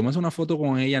salude, tómese una foto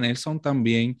con ella, Nelson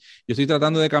también. Yo estoy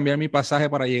tratando de cambiar mi pasaje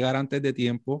para llegar antes de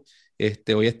tiempo.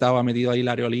 Hoy estaba metido ahí en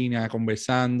la aerolínea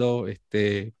conversando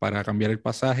para cambiar el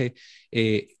pasaje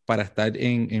para estar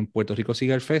en Puerto Rico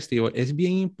Cigar Festival. Es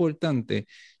bien importante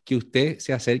que usted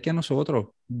se acerque a nosotros,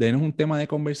 denos un tema de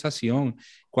conversación.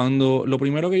 Lo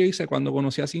primero que yo hice cuando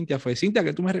conocí a Cintia fue, Cintia,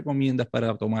 ¿qué tú me recomiendas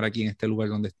para tomar aquí en este lugar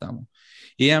donde estamos?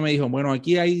 Y ella me dijo, bueno,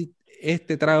 aquí hay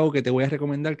este trago que te voy a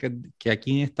recomendar, que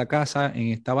aquí en esta casa, en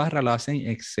esta barra, lo hacen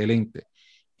excelente.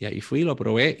 Y ahí fui, lo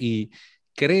probé y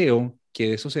creo que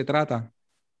de eso se trata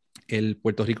el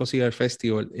Puerto Rico Cigar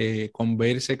Festival.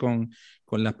 Converse con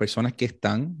las personas que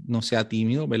están, no sea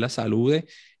tímido, ¿verdad? Salude.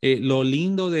 Lo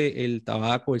lindo del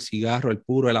tabaco, el cigarro, el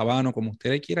puro, el habano, como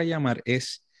usted le quiera llamar,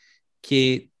 es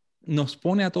que nos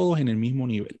pone a todos en el mismo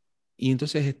nivel. Y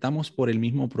entonces estamos por el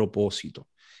mismo propósito.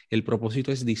 El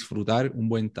propósito es disfrutar un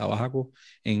buen tabaco,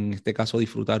 en este caso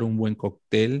disfrutar un buen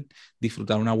cóctel,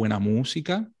 disfrutar una buena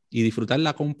música y disfrutar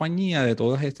la compañía de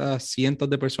todas estas cientos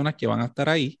de personas que van a estar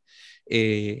ahí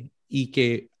y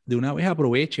que de una vez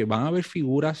aproveche. Van a haber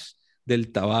figuras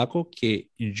del tabaco que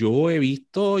yo he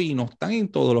visto y no están en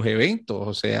todos los eventos.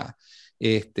 O sea,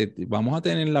 vamos a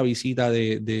tener la visita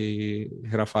de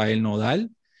Rafael Nodal.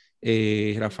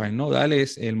 Rafael Nodal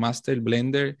es el Master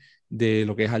Blender de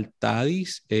lo que es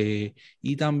Altadis,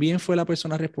 y también fue la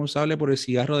persona responsable por el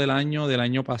cigarro del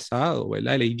año pasado,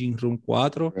 ¿verdad? El Aging Room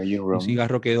 4, un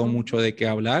cigarro que dio mucho de qué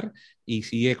hablar y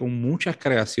sigue con muchas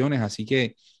creaciones, así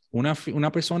que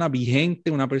una persona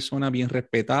vigente, una persona bien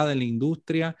respetada en la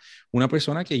industria, una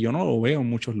persona que yo no lo veo en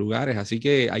muchos lugares, así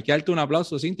que hay que darte un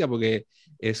aplauso, Cintia, porque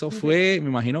eso fue, me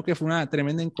imagino que fue una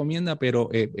tremenda encomienda, pero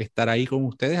estar ahí con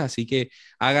ustedes, así que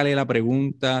hágale la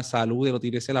pregunta, salúdelo,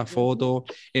 tírese la foto,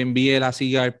 envíe la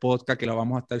Cigar Podcast que la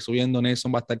vamos a estar subiendo.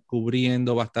 Nelson va a estar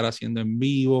cubriendo, va a estar haciendo en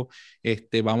vivo.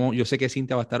 Yo sé que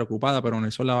Cintia va a estar ocupada, pero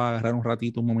Nelson la va a agarrar un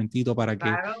ratito, un momentito para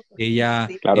que ella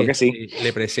claro que sí.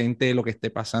 le presente lo que esté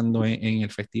pasando en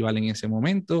el festival en ese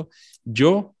momento.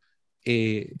 Yo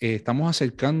estamos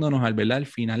acercándonos al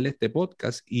final de este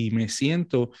podcast y me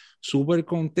siento súper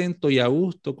contento y a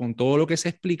gusto con todo lo que se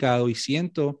ha explicado y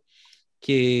siento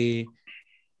que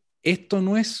esto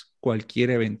no es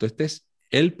cualquier evento, este es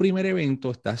el primer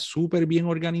evento, está súper bien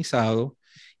organizado,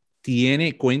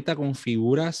 cuenta con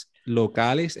figuras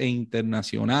locales e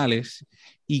internacionales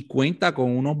y cuenta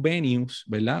con unos venues,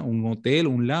 ¿verdad? Un hotel,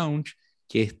 un lounge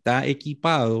que está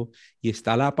equipado y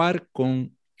está a la par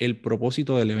con el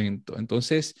propósito del evento.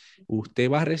 Entonces,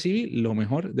 usted va a recibir lo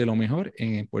mejor de lo mejor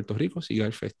en el Puerto Rico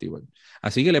Cigar Festival.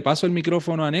 Así que le paso el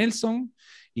micrófono a Nelson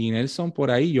y Nelson por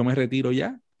ahí, yo me retiro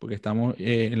ya porque estamos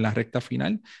en la recta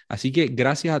final. Así que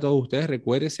gracias a todos ustedes.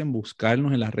 Recuérdense en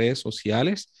buscarnos en las redes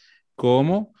sociales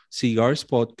como Cigars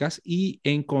Podcast y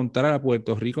encontrar a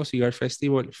Puerto Rico Cigar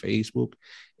Festival, Facebook,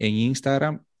 en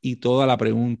Instagram, y toda la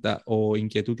pregunta o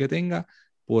inquietud que tenga,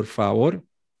 por favor,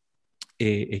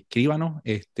 escríbanos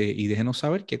y déjenos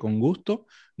saber que con gusto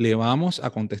le vamos a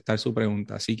contestar su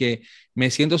pregunta. Así que me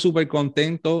siento súper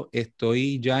contento,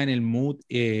 estoy ya en el mood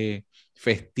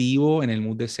festivo, en el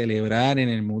mood de celebrar, en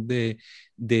el mood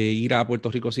de ir a Puerto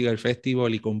Rico Cigar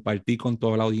Festival y compartir con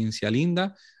toda la audiencia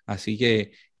linda. Así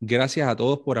que gracias a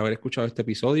todos por haber escuchado este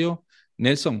episodio.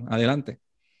 Nelson, adelante.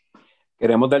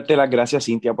 Queremos darte las gracias,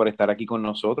 Cintia, por estar aquí con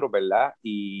nosotros, ¿verdad?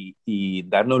 Y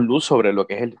darnos luz sobre lo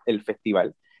que es el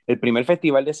festival. El primer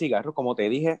festival de cigarros, como te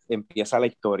dije, empieza la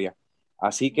historia.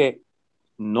 Así que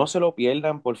no se lo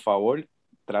pierdan, por favor.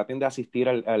 Traten de asistir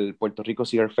al Puerto Rico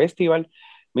Cigar Festival.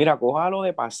 Mira, cójalo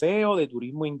de paseo, de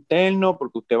turismo interno,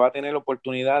 porque usted va a tener la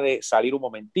oportunidad de salir un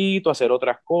momentito, hacer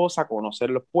otras cosas,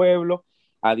 conocer los pueblos.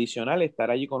 Adicional,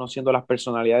 estar allí conociendo las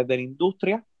personalidades de la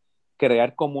industria,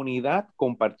 crear comunidad,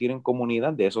 compartir en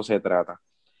comunidad, de eso se trata.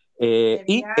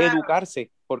 Y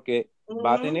educarse, porque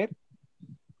va a tener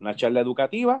una charla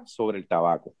educativa sobre el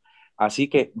tabaco. Así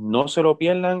que no se lo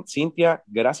pierdan. Cintia,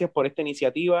 gracias por esta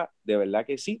iniciativa, de verdad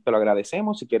que sí, te lo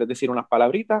agradecemos. Si quieres decir unas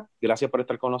palabritas, gracias por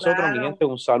estar con nosotros. Claro. Mi gente,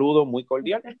 un saludo muy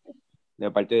cordial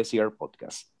de parte de Cigar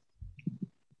Podcast.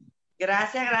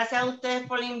 Gracias a ustedes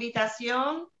por la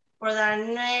invitación. por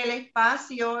darme el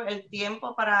espacio, el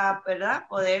tiempo para, ¿verdad?,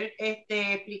 poder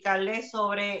explicarles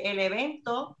sobre el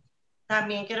evento.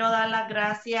 También quiero dar las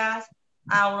gracias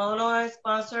a uno de los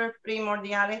sponsors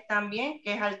primordiales también,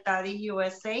 que es Altadis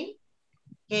USA,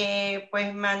 que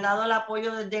pues me han dado el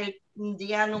apoyo desde el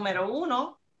día número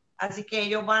 1. Así que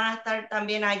ellos van a estar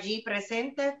también allí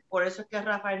presentes, por eso es que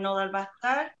Rafael Nodal va a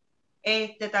estar.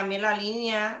 También la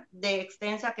línea de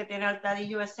extensa que tiene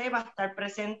Altadis USA va a estar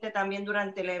presente también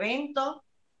durante el evento.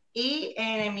 Y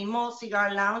en el mismo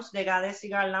Cigar Lounge, de Gade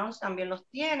Cigar Lounge, también los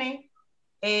tienen.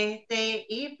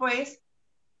 Y pues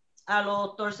a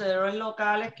los torcederos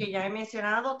locales que ya he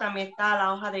mencionado, también está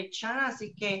la hoja de Chan.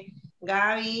 Así que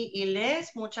Gaby y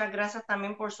Les, muchas gracias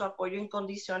también por su apoyo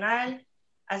incondicional.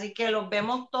 Así que los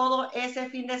vemos todos ese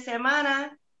fin de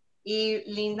semana y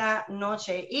linda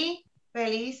noche. Y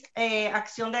feliz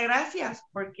acción de gracias,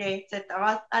 porque se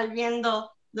estaba estar viendo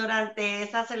durante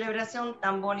esa celebración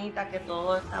tan bonita que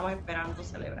todos estamos esperando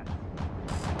celebrar.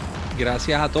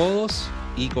 Gracias a todos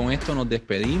y con esto nos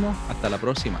despedimos. Hasta la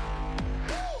próxima.